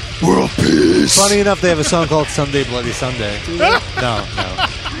 World peace. Funny enough, they have a song called Sunday Bloody Sunday. No, not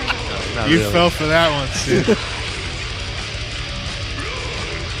You really. fell for that one, Sid.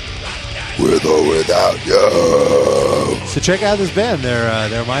 With or without you. So check out this band.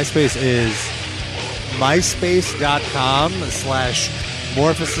 Their MySpace is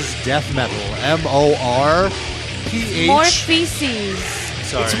myspace.com/Morphosis Death Metal. MORPH. More feces.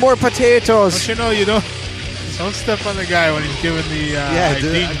 Sorry. It's more potatoes. Don't you know, don't step on the guy when he's giving the Yeah, ID,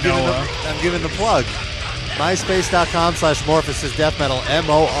 dude, Noah. I'm giving the plug. MySpace.com/Morphosis Death Metal.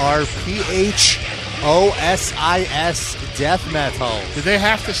 MORPHOSIS Death Metal. Did they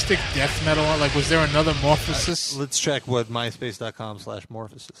have to stick death metal on? Like, was there another Morphosis? Let's check what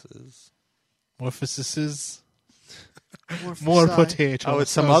MySpace.com/Morphosis is. Morphosises? More potatoes. Oh,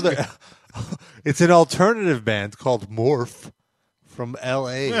 it's some other. It's an alternative band called Morph from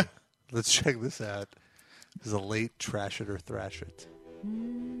L.A. Let's check this out. This is a late Trash It or Thrash It.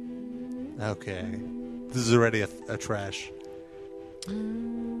 Okay. This is already a trash.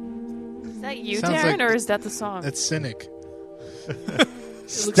 Is that you, Sounds Darren, like- or is that the song? That's Cynic.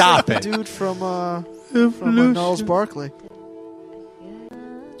 Stop The it. dude from Gnarls Barkley.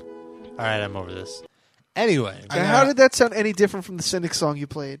 All right, I'm over this. Anyway, Now, how did that sound any different from the Cynic song you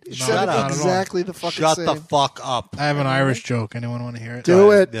played? It No, sounded not at all. exactly the fucking shut same. the fuck up. I have an Irish joke. Anyone want to hear it?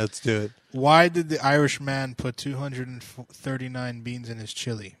 Do it. Let's do it. Why did the Irish man put 239 beans in his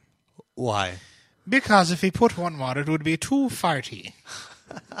chili? Why? Because if he put one more, it would be too farty.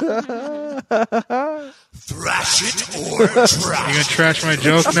 Thrash it or trash. You gonna trash my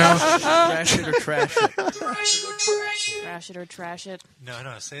joke now? Trash it or trash it. Trash it or trash it. No,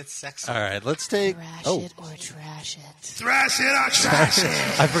 say it's sexy. All right, let's take. Trash Oh, it or trash it. Thrash it or trash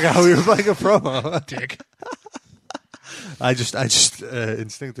it. I forgot we were playing a promo. Dick. I just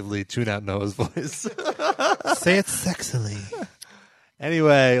instinctively tune out Noah's voice. Say it sexily.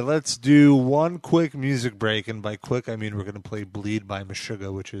 Anyway, let's do one quick music break, and by quick I mean we're going to play "Bleed" by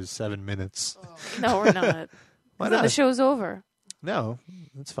Meshuggah, which is 7 minutes. No, we're not. Why Then not? the show's over. No,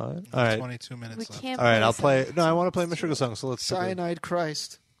 that's fine. All right, 22 minutes We left. can't. all right. I'll play play. No, I want to play Meshuggah song. So let's. Cyanide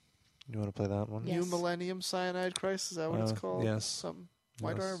Christ. You want to play that one? Yeah. New Millennium Cyanide Christ. Is that what it's called? yes. Something.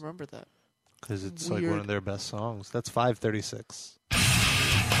 Why do I Yes. remember that? Because it's like one Weird. of their best songs. That's 5:36.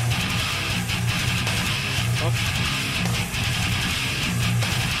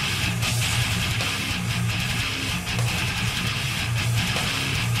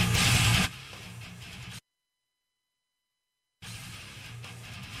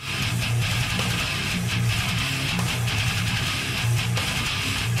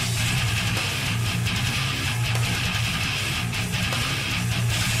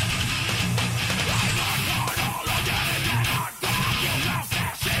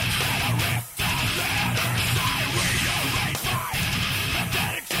 Thrash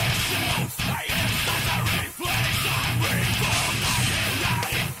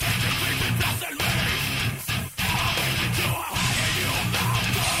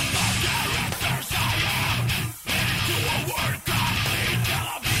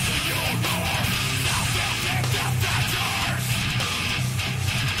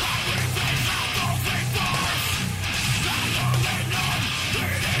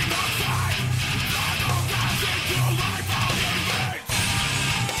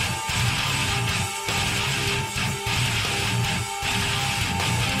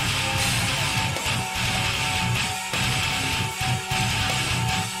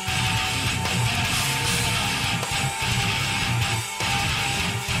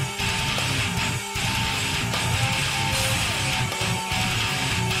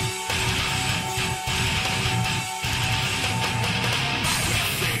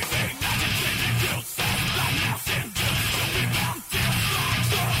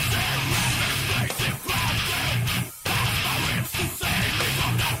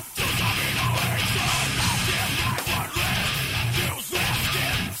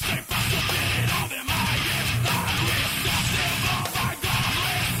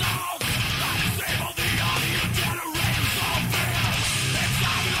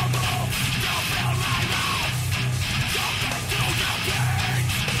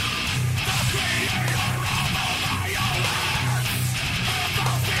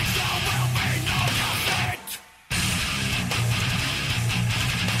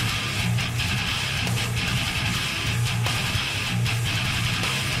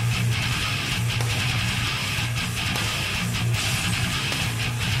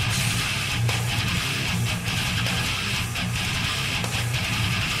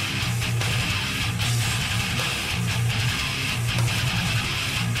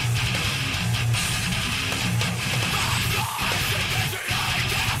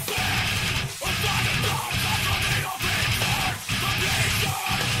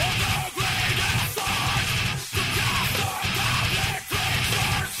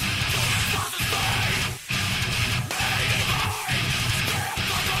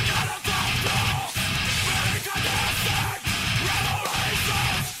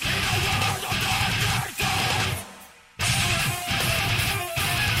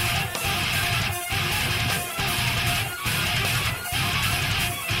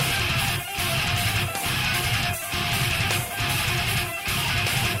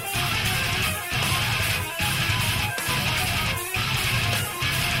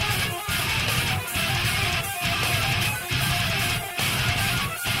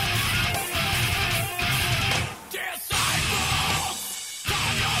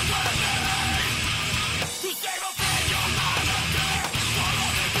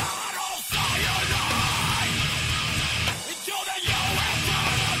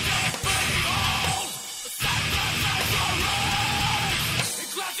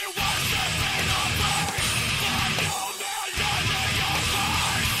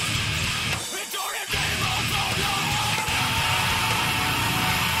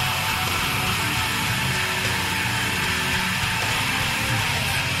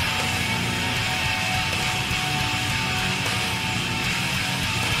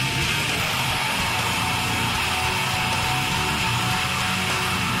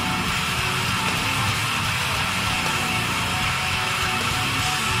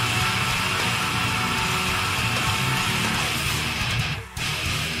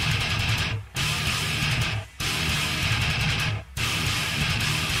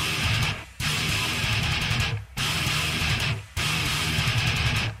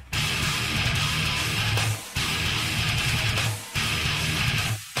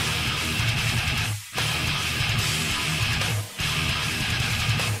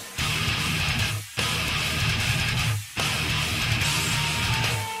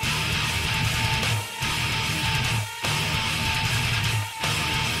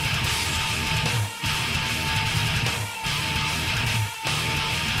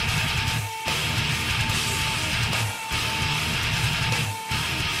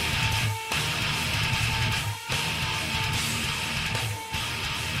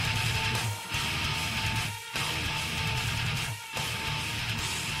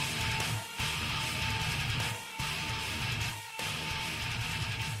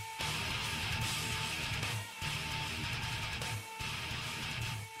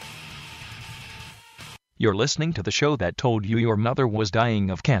You're listening to the show that told you your mother was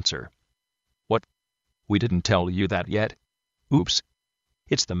dying of cancer. What? We didn't tell you that yet? Oops.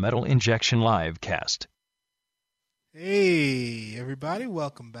 It's the Metal Injection Live cast. Hey, everybody,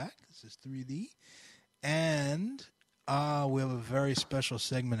 welcome back. This is 3D. And we have a very special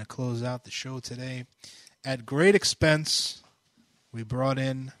segment to close out the show today. At great expense, we brought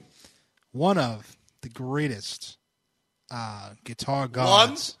in one of the greatest guitar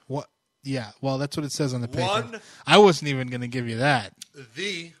gods. What? Yeah, well, that's what it says on the paper. I wasn't even going to give you that. All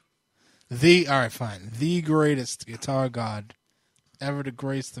right, fine. The greatest guitar god ever to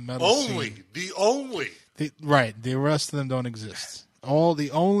grace the metal scene. The only. Right, the rest of them don't exist. They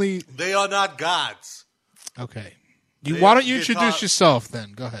are not gods. Okay. Why don't you introduce yourself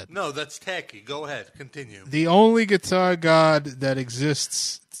then? Go ahead. No, that's tacky. Go ahead. Continue. The only guitar god that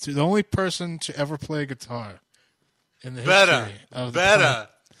exists, the only person to ever play guitar in the history of the planet.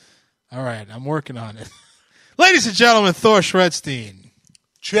 All right, I'm working on it. Ladies and gentlemen, Thor Shredstein.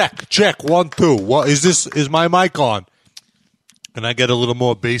 Check. 1, 2. What is this? Is my mic on? Can I get a little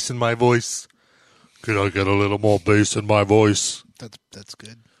more bass in my voice? That's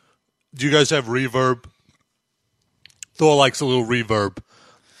good. Do you guys have reverb? Thor likes a little reverb.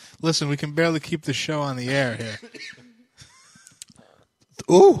 Listen, we can barely keep the show on the air here.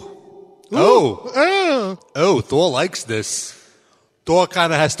 Oh, Thor likes this. Thor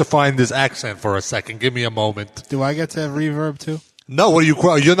kind of has to find his accent for a second. Give me a moment. Do I get to have reverb too? No, what are you?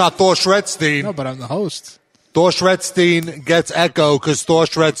 You're not Thor Shredstein. No, but I'm the host. Thor Shredstein gets echo because Thor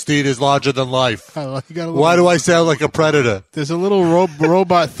Shredstein is larger than life. Why do I sound like a predator? There's a little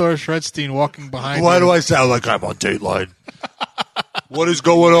robot Thor Shredstein walking behind Why you. do I sound like I'm on Dateline? What is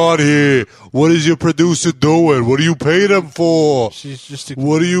going on here? What is your producer doing? What do you pay them for? She's just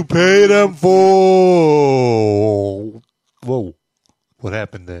What do you pay them for? Whoa. What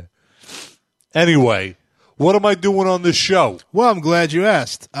happened there? Anyway, what am I doing on this show? Well, I'm glad you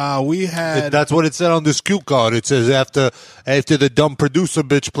asked. That's what it said on this cue card. It says after the dumb producer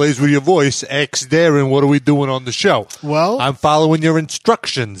bitch plays with your voice, X Darren, what are we doing on the show? Well, I'm following your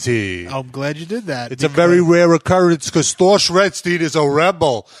instructions here. I'm glad you did that. It's a very rare occurrence because Thor Shredstein is a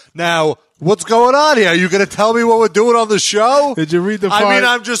rebel. Now, what's going on here? Are you going to tell me what we're doing on the show? Did you read the part? I mean,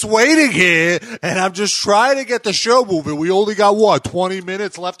 I'm just waiting here, and I'm just trying to get the show moving. We only got, 20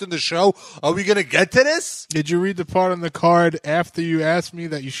 minutes left in the show? Are we going to get to this? Did you read the part on the card after you asked me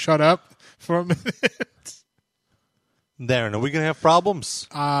that you shut up for a minute? Darren, are we going to have problems?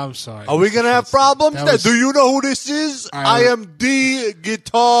 I'm sorry. Are we going to have problems? Do you know who this is? I am the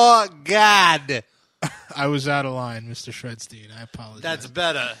guitar god. I was out of line, Mr. Shredstein. I apologize. That's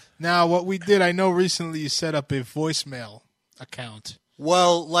better. Now, what we did, I know recently you set up a voicemail account.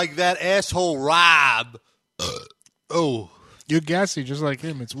 Well, like that asshole Rob. You're gassy just like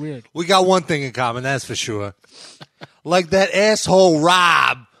him. It's weird. We got one thing in common, that's for sure. Like that asshole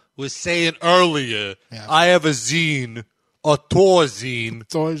Rob was saying earlier, I have a zine, a Thor zine.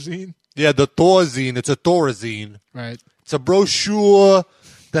 Thor zine? Yeah, the Thor zine. It's a Thor zine. Right. It's a brochure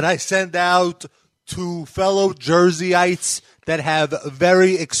that I send out to fellow Jerseyites that have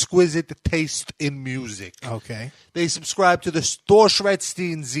very exquisite taste in music. Okay. They subscribe to the Thor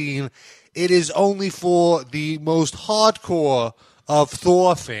Shredstein zine. It is only for the most hardcore of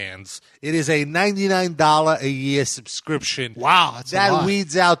Thor fans. It is a $99 a year subscription. Wow, that's a lot. That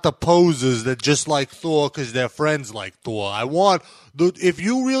weeds out the posers that just like Thor because their friends like Thor. If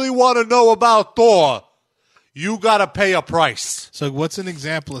you really want to know about Thor, you got to pay a price. So what's an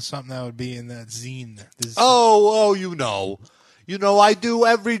example of something that would be in that zine? You know. You know, I do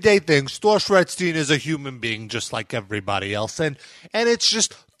everyday things. Thor Shredstein is a human being just like everybody else. And it's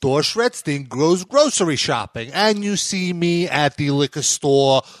just Thor Shredstein goes grocery shopping. And you see me at the liquor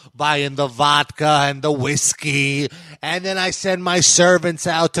store buying the vodka and the whiskey. And then I send my servants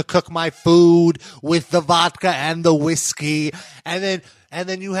out to cook my food with the vodka and the whiskey. And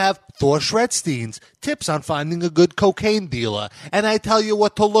then you have Thor Shredstein's tips on finding a good cocaine dealer. And I tell you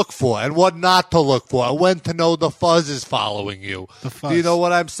what to look for and what not to look for and when to know the fuzz is following you. The fuzz. Do you know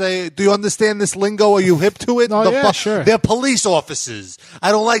what I'm saying? Do you understand this lingo? Are you hip to it? Sure. They're police officers.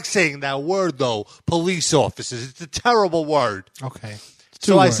 I don't like saying that word, though. Police officers. It's a terrible word. Okay.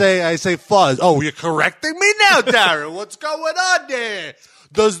 So I say fuzz. Oh, you're correcting me now, Darren. What's going on there?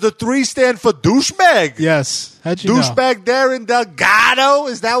 Does the 3 stand for douchebag? Yes. How'd you know? Douchebag Darren Delgado?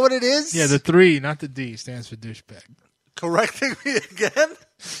 Is that what it is? Yeah, the 3, not the D, stands for douchebag. Correcting me again?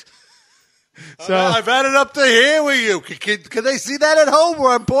 So I've had it up to here with you. Can they see that at home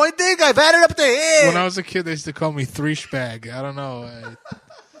where I'm pointing? I've had it up to here. When I was a kid, they used to call me Threeshbag. I don't know.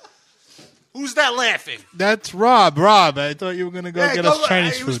 Who's that laughing? That's Rob. I thought you were going to get us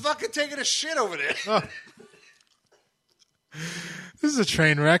Chinese He food. was fucking taking a shit over there. This is a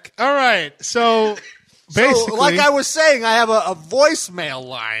train wreck. All right, so basically, So, like I was saying, I have a voicemail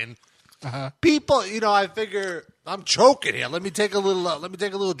line. People, I figure I'm choking here. Let me take a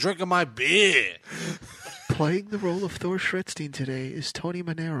little drink of my beer. Playing the role of Thor Shredstein today is Tony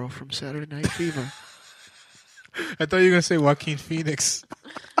Manero from Saturday Night Fever. I thought you were going to say Joaquin Phoenix.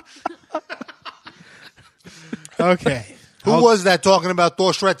 Okay. Who was that talking about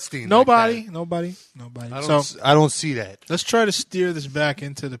Thor Shredstein? Nobody. I don't see that. Let's try to steer this back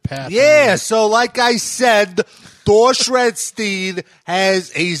into the path. Yeah, so like I said, Thor Shredstein has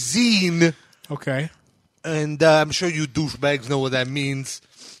a zine, Okay. and I'm sure you douchebags know what that means.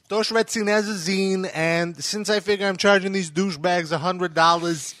 Thor Shredstein has a zine, and since I figure I'm charging these douchebags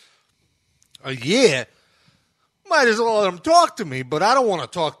 $100 a year, might as well let them talk to me, but I don't want to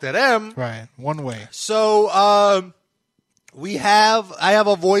talk to them. Right. One way. So, I have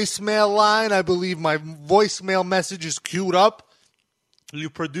a voicemail line. I believe my voicemail message is queued up. You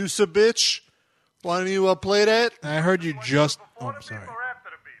producer bitch. Why don't you play that? I heard you just. Oh, I'm sorry. After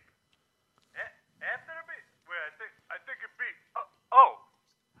the beep. After the beep. Wait, I think it beeped. Oh,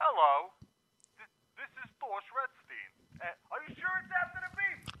 hello. This is Thor Shredstein. Are you sure it's after the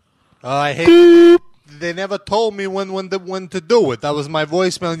beep? I hate. They never told me when to do it. That was my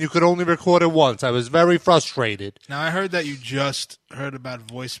voicemail, and you could only record it once. I was very frustrated. Now, I heard that you just heard about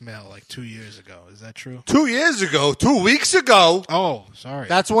voicemail like 2 years ago. Is that true? 2 years ago, 2 weeks ago. Oh, sorry.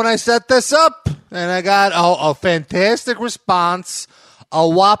 That's when I set this up, and I got a fantastic response, a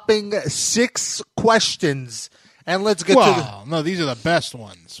whopping 6 questions, and let's get to the... No, these are the best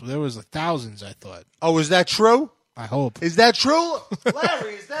ones. There was thousands, I thought. Oh, is that true? I hope. Is that true?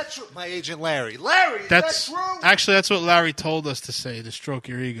 Larry, is that true? My agent Larry. Larry, is that true? Actually, that's what Larry told us to say, to stroke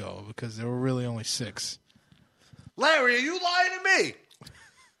your ego, because there were really only 6. Larry, are you lying to me?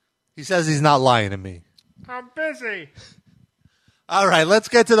 He says he's not lying to me. I'm busy. All right, let's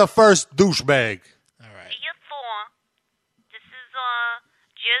get to the first douchebag. All right. Dear Thor, this is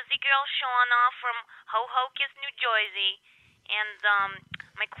Jersey girl Shauna from Hohokus, New Jersey, and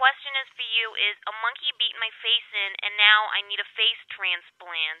my question is for you is, a monkey beat my face in, and now I need a face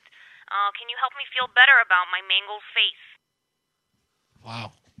transplant. Can you help me feel better about my mangled face?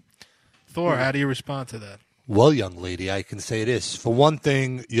 Wow. Thor, how do you respond to that? Well, young lady, I can say this. For one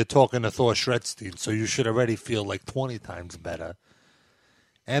thing, you're talking to Thor Shredstein, so you should already feel like 20 times better.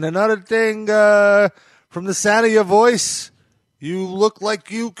 And another thing, from the sound of your voice, you look like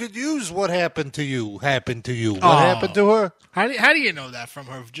you could use what happened to you. What happened to her? How do you know that from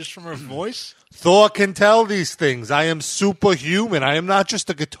her? Just from her voice? Thor can tell these things. I am superhuman. I am not just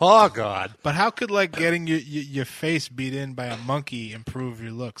a guitar god. But how could getting your face beat in by a monkey improve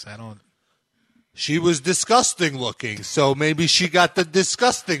your looks? I don't. She was disgusting looking, so maybe she got the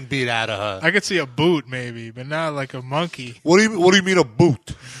disgusting beat out of her. I could see a boot maybe, but not like a monkey. What do you mean a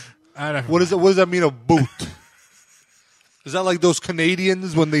boot? I don't know. What does that mean, a boot? Is that like those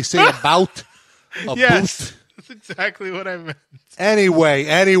Canadians when they say about? Yes, boot? that's exactly what I meant.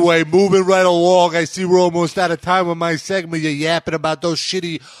 Anyway, moving right along. I see we're almost out of time with my segment. You're yapping about those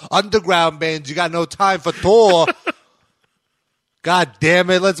shitty underground bands. You got no time for Thor. God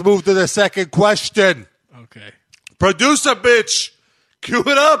damn it. Let's move to the second question. Okay. Producer bitch, cue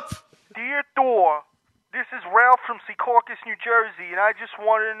it up. Dear Thor, this is Ralph from Secaucus, New Jersey, and I just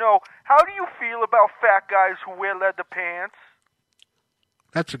wanted to know, how do you feel about fat guys who wear leather pants?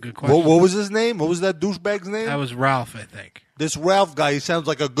 That's a good question. What was his name? What was that douchebag's name? That was Ralph, I think. This Ralph guy, he sounds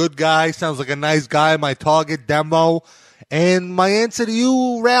like a good guy, sounds like a nice guy, my target demo. And my answer to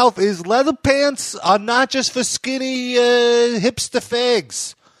you, Ralph, is leather pants are not just for skinny hipster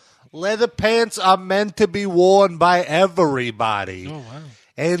fags. Leather pants are meant to be worn by everybody. Oh, wow.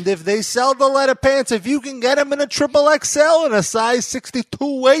 And if they sell the leather pants, if you can get them in a XXL and a size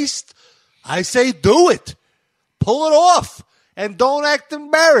 62 waist, I say do it. Pull it off. And don't act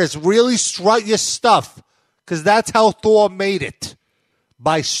embarrassed. Really strut your stuff. Because that's how Thor made it.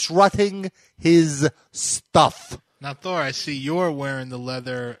 By strutting his stuff. Now, Thor, I see you're wearing the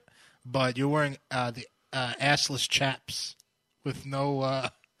leather, but you're wearing the assless chaps with no...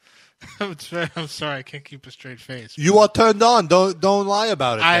 I'm sorry, I can't keep a straight face. You are turned on. Don't lie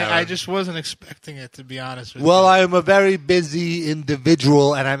about it, I just wasn't expecting it, to be honest with you. Well, I am a very busy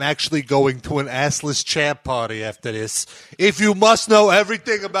individual, and I'm actually going to an assless champ party after this. If you must know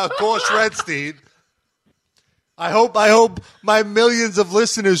everything about Thor Shredstein... I hope my millions of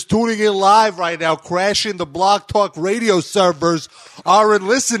listeners tuning in live right now, crashing the Blog Talk radio servers, aren't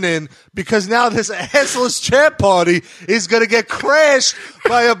listening, because now this assless chat party is going to get crashed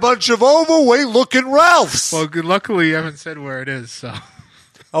by a bunch of overweight-looking Ralphs. Well, luckily you haven't said where it is, so...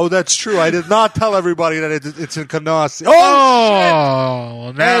 Oh, that's true. I did not tell everybody that it's in Canarsie.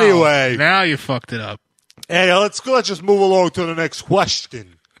 Oh, now, Anyway. now you fucked it up. Hey, let's just move along to the next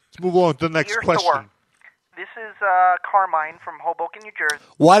question. Let's move on to the next Dear question. Thor, this is Carmine from Hoboken, New Jersey.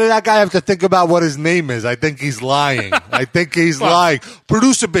 Why did that guy have to think about what his name is? I think he's lying. lying.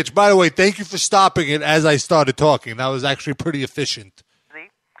 Producer bitch, by the way, thank you for stopping it as I started talking. That was actually pretty efficient.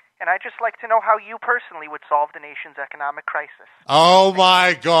 And I'd just like to know how you personally would solve the nation's economic crisis. Oh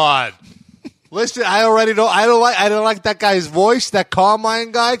my God! Listen, I already know. I don't like that guy's voice, that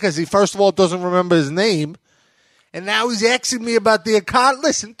Carmine guy, because he first of all doesn't remember his name, and now he's asking me about the economy.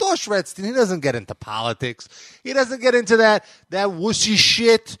 Listen, Thor Shredstein, he doesn't get into politics. He doesn't get into that wussy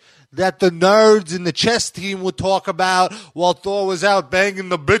shit that the nerds in the chess team would talk about while Thor was out banging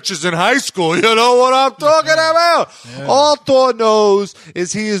the bitches in high school. You know what I'm talking about? Yeah. All Thor knows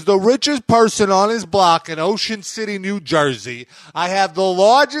is he is the richest person on his block in Ocean City, New Jersey. I have the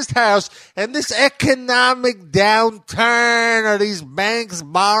largest house, and this economic downturn, are these banks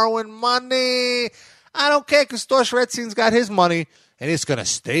borrowing money? I don't care, because Thor Shredstein's got his money, and it's going to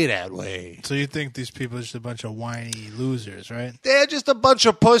stay that way. So you think these people are just a bunch of whiny losers, right? They're just a bunch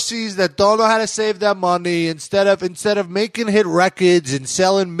of pussies that don't know how to save their money. Instead of making hit records and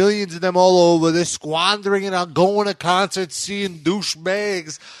selling millions of them all over, they're squandering it on going to concerts, seeing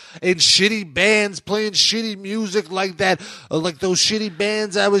douchebags in shitty bands, playing shitty music like that, like those shitty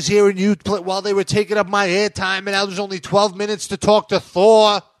bands I was hearing you play while they were taking up my airtime, and now there's only 12 minutes to talk to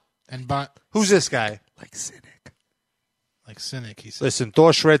Thor. Who's this guy? Like Cynic, he said. Listen,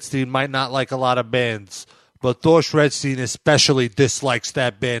 Thor Shredstein might not like a lot of bands, but Thor Shredstein especially dislikes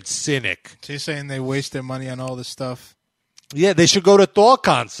that band Cynic. So you're saying they waste their money on all this stuff? Yeah, they should go to Thor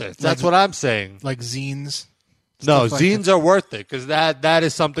concerts. That's what I'm saying. Like zines? No, zines are worth it, because that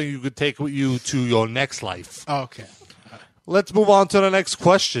is something you could take with you to your next life. Oh, okay. Let's move on to the next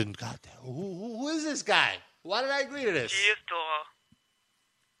question. God damn, who is this guy? Why did I agree to this? Dear Thor,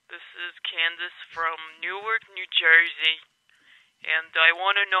 this is Candace from Newark, New Jersey. And I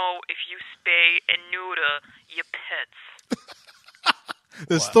want to know if you spay and neuter your pets.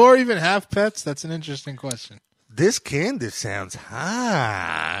 Does Thor even have pets? That's an interesting question. This Candace sounds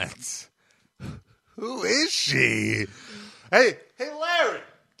hot. Who is she? Hey, Larry,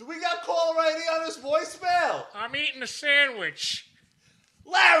 do we got caller ID on this voicemail? I'm eating a sandwich.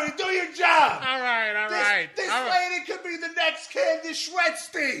 Larry, do your job. All right. This lady could be the next Candace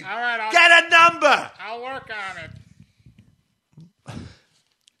Shredstein. All right. Get a number. I'll work on it.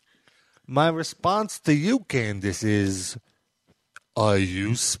 My response to you, Candace, is, are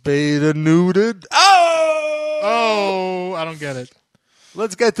you spayed or neutered? Oh, I don't get it.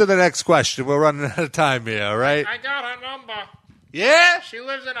 Let's get to the next question. We're running out of time here, all right? I got her number. Yeah? She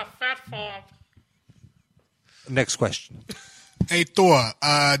lives in a fat farm. Next question. Hey, Thor,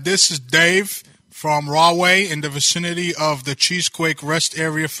 this is Dave from Rahway in the vicinity of the Cheesequake Rest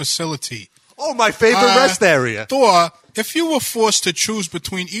Area facility. Oh, my favorite rest area. Thor, if you were forced to choose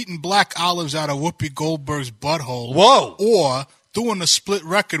between eating black olives out of Whoopi Goldberg's butthole or doing a split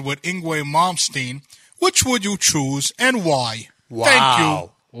record with Yngwie Malmsteen, which would you choose and why? Wow. Thank you.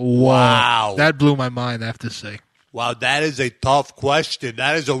 Wow. That blew my mind, I have to say. Wow, that is a tough question.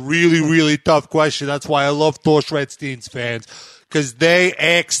 That is a really, really tough question. That's why I love Thor Shredstein's fans, because they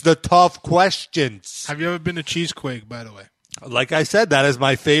ask the tough questions. Have you ever been to Cheesequake, by the way? Like I said, that is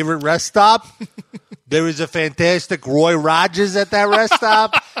my favorite rest stop. There is a fantastic Roy Rogers at that rest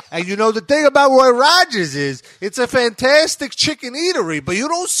stop. And you know, the thing about Roy Rogers is it's a fantastic chicken eatery, but you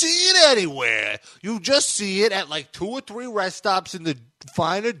don't see it anywhere. You just see it at like 2 or 3 rest stops in the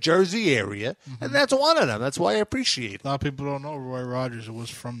finer Jersey area. Mm-hmm. And that's one of them. That's why I appreciate it. A lot of people don't know Roy Rogers was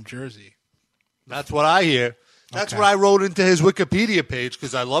from Jersey. That's what I hear. That's what I wrote into his Wikipedia page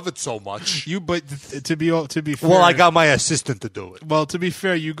because I love it so much. But to be fair, well, I got my assistant to do it. Well, to be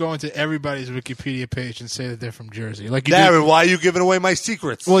fair, you go into everybody's Wikipedia page and say that they're from Jersey. Like you Darren, why are you giving away my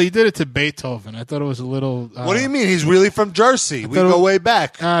secrets? Well, you did it to Beethoven. I thought it was a little. What do you mean? He's really from Jersey. We go way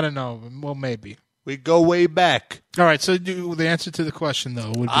back. I don't know. Well, maybe we go way back. All right. So the answer to the question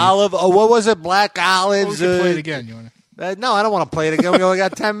though would be olive. Oh, what was it? Black olives. Well, we can play it again. You want to? No, I don't want to play it again. We only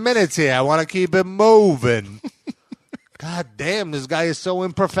got 10 minutes here. I want to keep it moving. God damn, this guy is so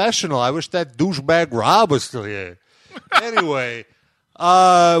unprofessional. I wish that douchebag Rob was still here. Anyway,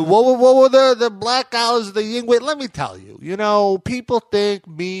 what were the black olives, the Yngwie? Let me tell you, people think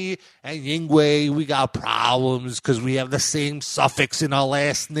me and Yngwie, we got problems because we have the same suffix in our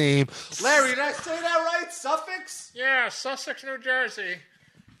last name. Larry, did I say that right? Suffix? Yeah, Sussex, New Jersey.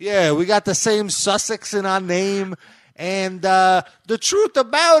 Yeah, we got the same Sussex in our name. And the truth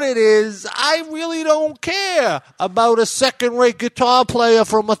about it is, I really don't care about a second-rate guitar player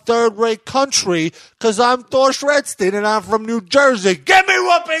from a third-rate country because I'm Thor Shredstein and I'm from New Jersey. Give me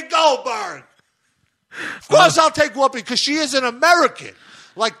Whoopi Goldberg! Of course I'll take Whoopi because she is an American.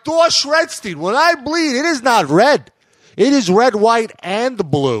 Like Thor Shredstein, when I bleed, it is not red. It is red, white, and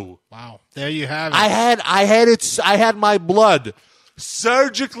blue. Wow. There you have it. I had my blood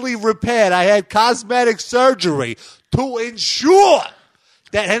surgically repaired. I had cosmetic surgery to ensure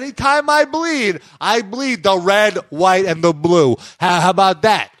that anytime I bleed the red, white, and the blue. How about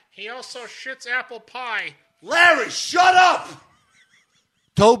that? He also shits apple pie. Larry, shut up!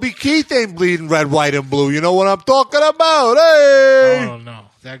 Toby Keith ain't bleeding red, white, and blue. You know what I'm talking about? Hey! Oh, no.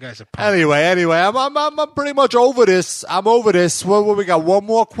 That guy's a punk. Anyway, I'm pretty much over this. I'm over this. What we got? One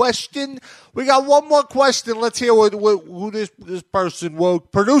more question? We got one more question. Let's hear who this person will.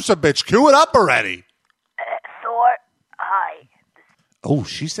 Producer bitch, cue it up already. Thor, hi. Oh,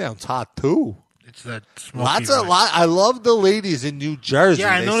 she sounds hot too. It's that smoky voice. I love the ladies in New Jersey.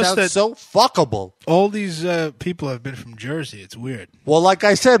 Yeah, I they noticed sound that so fuckable. All these people have been from Jersey. It's weird. Well, like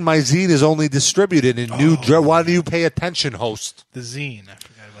I said, my zine is only distributed in New Jersey. Why do you pay attention, host? The zine. I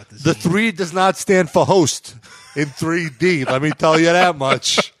forgot about the zine. The 3 does not stand for host in 3D. Let me tell you that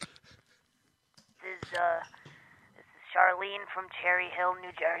much. This is Charlene from Cherry Hill,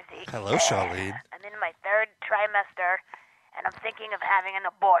 New Jersey. Hello, Charlene. I'm in my 3rd trimester, and I'm thinking of having an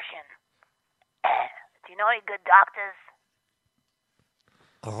abortion. Do you know any good doctors?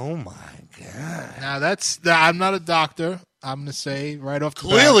 Oh my God! Now I'm not a doctor. I'm gonna say right off the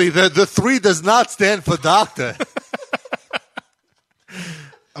Clearly, bat. the 3 does not stand for doctor.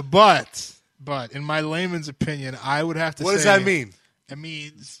 But in my layman's opinion, I would have to. What say... does that mean? It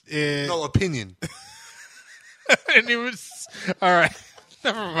means no opinion. And it was all right.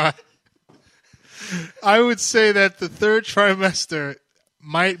 Never mind. I would say that the 3rd trimester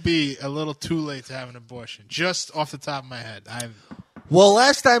might be a little too late to have an abortion. Just off the top of my head, Well,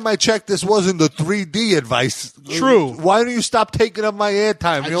 last time I checked, this wasn't the 3D advice. True. Why don't you stop taking up my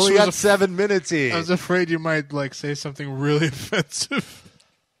airtime? We only got 7 minutes here. I was afraid you might say something really offensive.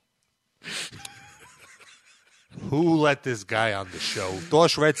 Who let this guy on the show? Thor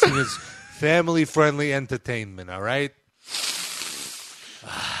Shredstein is family-friendly entertainment, all right?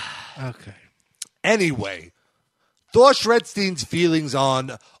 Okay. Anyway, Thor Shredstein's feelings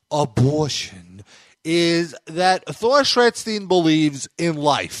on abortion is that Thor Shredstein believes in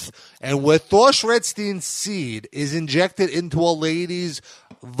life. And where Thor Shredstein's seed is injected into a lady's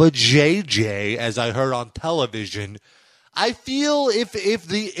vajayjay, as I heard on television, I feel if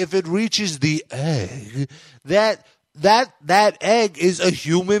it reaches the egg, that egg is a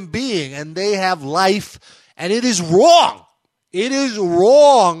human being and they have life, and it is wrong. It is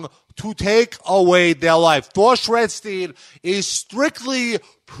wrong to take away their life. Thor Shredstein is strictly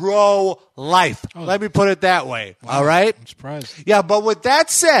pro-life. Let me put it that way. Wow. All right? I'm surprised. Yeah, but with that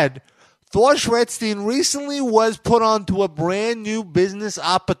said, Thor Shredstein recently was put onto a brand new business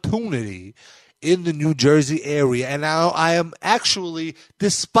opportunity in the New Jersey area. And now I am actually,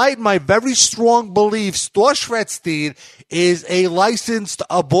 despite my very strong beliefs, Thor Shredstein is a licensed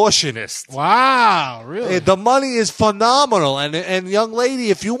abortionist. Wow, really? The money is phenomenal. And young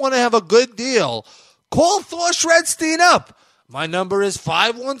lady, if you want to have a good deal, call Thor Shredstein up. My number is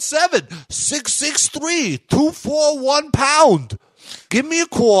 517-663-241-pound. Give me a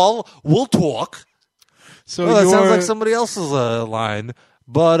call. We'll talk. So that sounds like somebody else's line.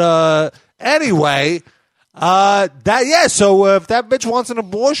 But anyway, so if that bitch wants an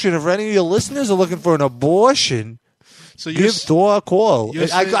abortion, if any of your listeners are looking for an abortion, so give Thor a call.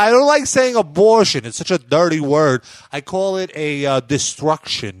 I don't like saying abortion. It's such a dirty word. I call it a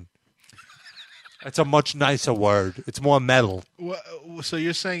destruction. It's a much nicer word. It's more metal. So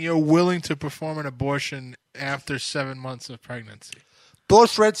you're saying you're willing to perform an abortion after 7 months of pregnancy? Thor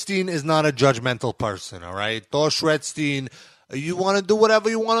Shredstein is not a judgmental person, all right? Thor Shredstein, you want to do whatever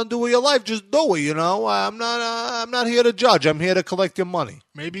you want to do with your life, just do it, you know? I'm not here to judge. I'm here to collect your money.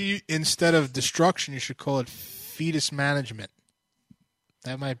 Maybe instead of destruction, you should call it fetus management.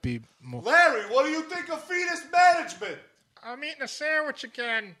 That might be more... Larry, what do you think of fetus management? I'm eating a sandwich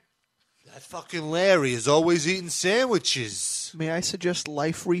again. That fucking Larry is always eating sandwiches. May I suggest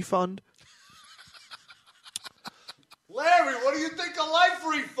life refund? Larry, what do you think of life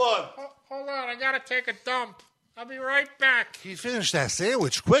refund? Hold on, I gotta take a dump. I'll be right back. He finished that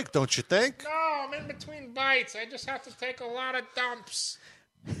sandwich quick, don't you think? No, I'm in between bites. I just have to take a lot of dumps.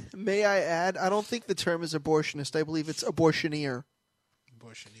 May I add, I don't think the term is abortionist. I believe it's abortioneer.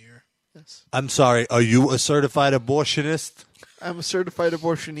 Abortioneer. Yes. I'm sorry, are you a certified abortionist? I'm a certified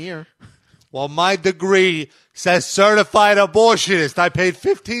abortioneer. Well, my degree says certified abortionist. I paid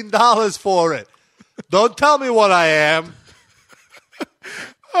 $15 for it. Don't tell me what I am.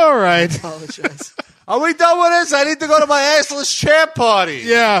 All right. Apologize. Are we done with this? I need to go to my assless chair party.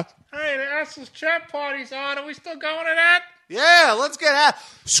 Yeah. Hey, the assless chat party's on. Are we still going to that? Yeah, let's get out.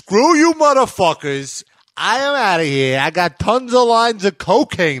 Screw you motherfuckers. I am out of here. I got tons of lines of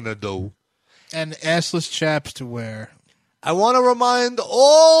cocaine to do. And assless chaps to wear. I want to remind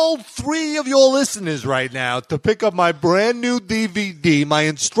all 3 of your listeners right now to pick up my brand new DVD, my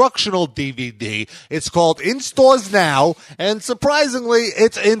instructional DVD. It's called In Stores Now, and surprisingly,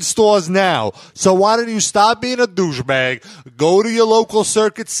 it's in stores now. So why don't you stop being a douchebag, go to your local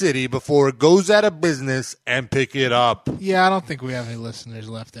Circuit City before it goes out of business, and pick it up. Yeah, I don't think we have any listeners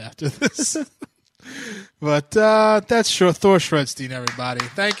left after this. But that's Thor Shredstein, everybody.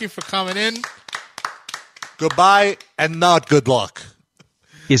 Thank you for coming in. Goodbye and not good luck.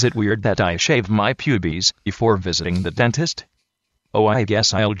 Is it weird that I shave my pubes before visiting the dentist? Oh, I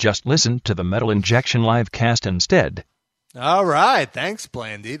guess I'll just listen to the Metal Injection live cast instead. All right. Thanks,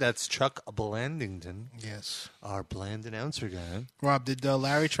 Blandy. That's Chuck Blandington. Yes. Our bland announcer guy. Rob, did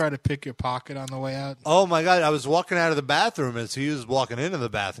Larry try to pick your pocket on the way out? Oh, my God. I was walking out of the bathroom as he was walking into the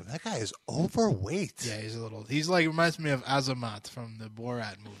bathroom. That guy is overweight. Yeah, he's a little. He's like, reminds me of Azamat from the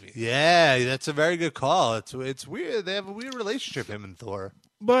Borat movie. Yeah, that's a very good call. It's weird. They have a weird relationship, him and Thor.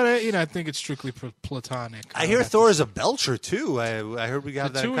 But, I think it's strictly platonic. I hear Thor is a belcher, too. I heard we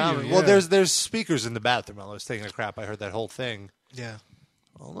got that in common. Yeah. Well, there's speakers in the bathroom. While I was taking a crap, I heard that whole thing. Yeah.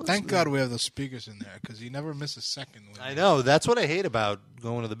 Well, thank God we have those speakers in there, because you never miss a second. I know. That's what I hate about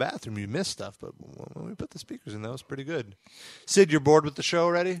going to the bathroom. You miss stuff, but when we put the speakers in, that was pretty good. Sid, you're bored with the show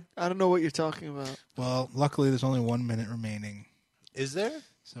already? I don't know what you're talking about. Well, luckily there's only 1 minute remaining. Is there?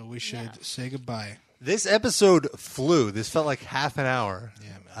 So we should say goodbye. This episode flew. This felt like half an hour.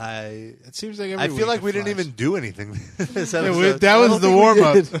 Yeah, man. It seems like every I feel week like it we didn't flies. even do anything this Yeah, episode. that was the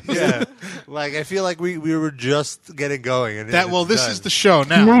warm-up. Yeah. Like, I feel like we were just getting going. And This is the show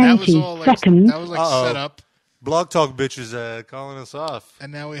now. That was all like, set up. Blog Talk bitch is calling us off.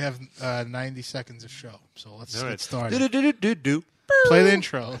 And now we have 90 seconds of show. So let's All right. get started. Do-do-do-do-do. Play the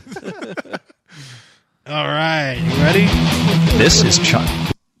intro. All right. You ready? This is Chuck.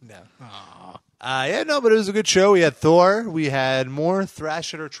 But it was a good show. We had Thor. We had more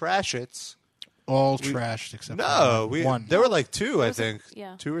Thrash It or Trash It's. All trashed except one. There were like 2, I think.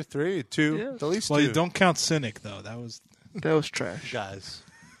 Yeah. 2 or 3. 2. Yeah. At least Well, 2. you don't count Cynic, though. That was trash. Guys.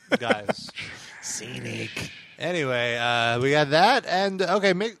 Scenic. Anyway, we got that. And,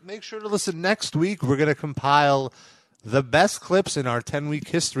 okay, make sure to listen next week. We're going to compile the best clips in our 10-week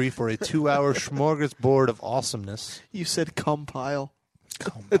history for a 2-hour smorgasbord of awesomeness. You said compile.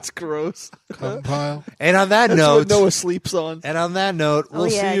 It's gross. Compile. And on that That's note, what Noah sleeps on. And on that note,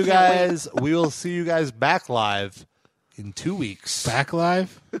 we'll see you guys. We will see you guys back live in 2 weeks. Back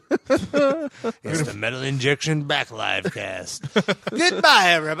live? It's the Metal Injection Back Live cast. Goodbye,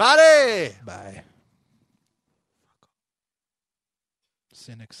 everybody. Bye.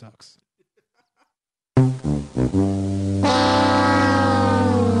 Cynic sucks.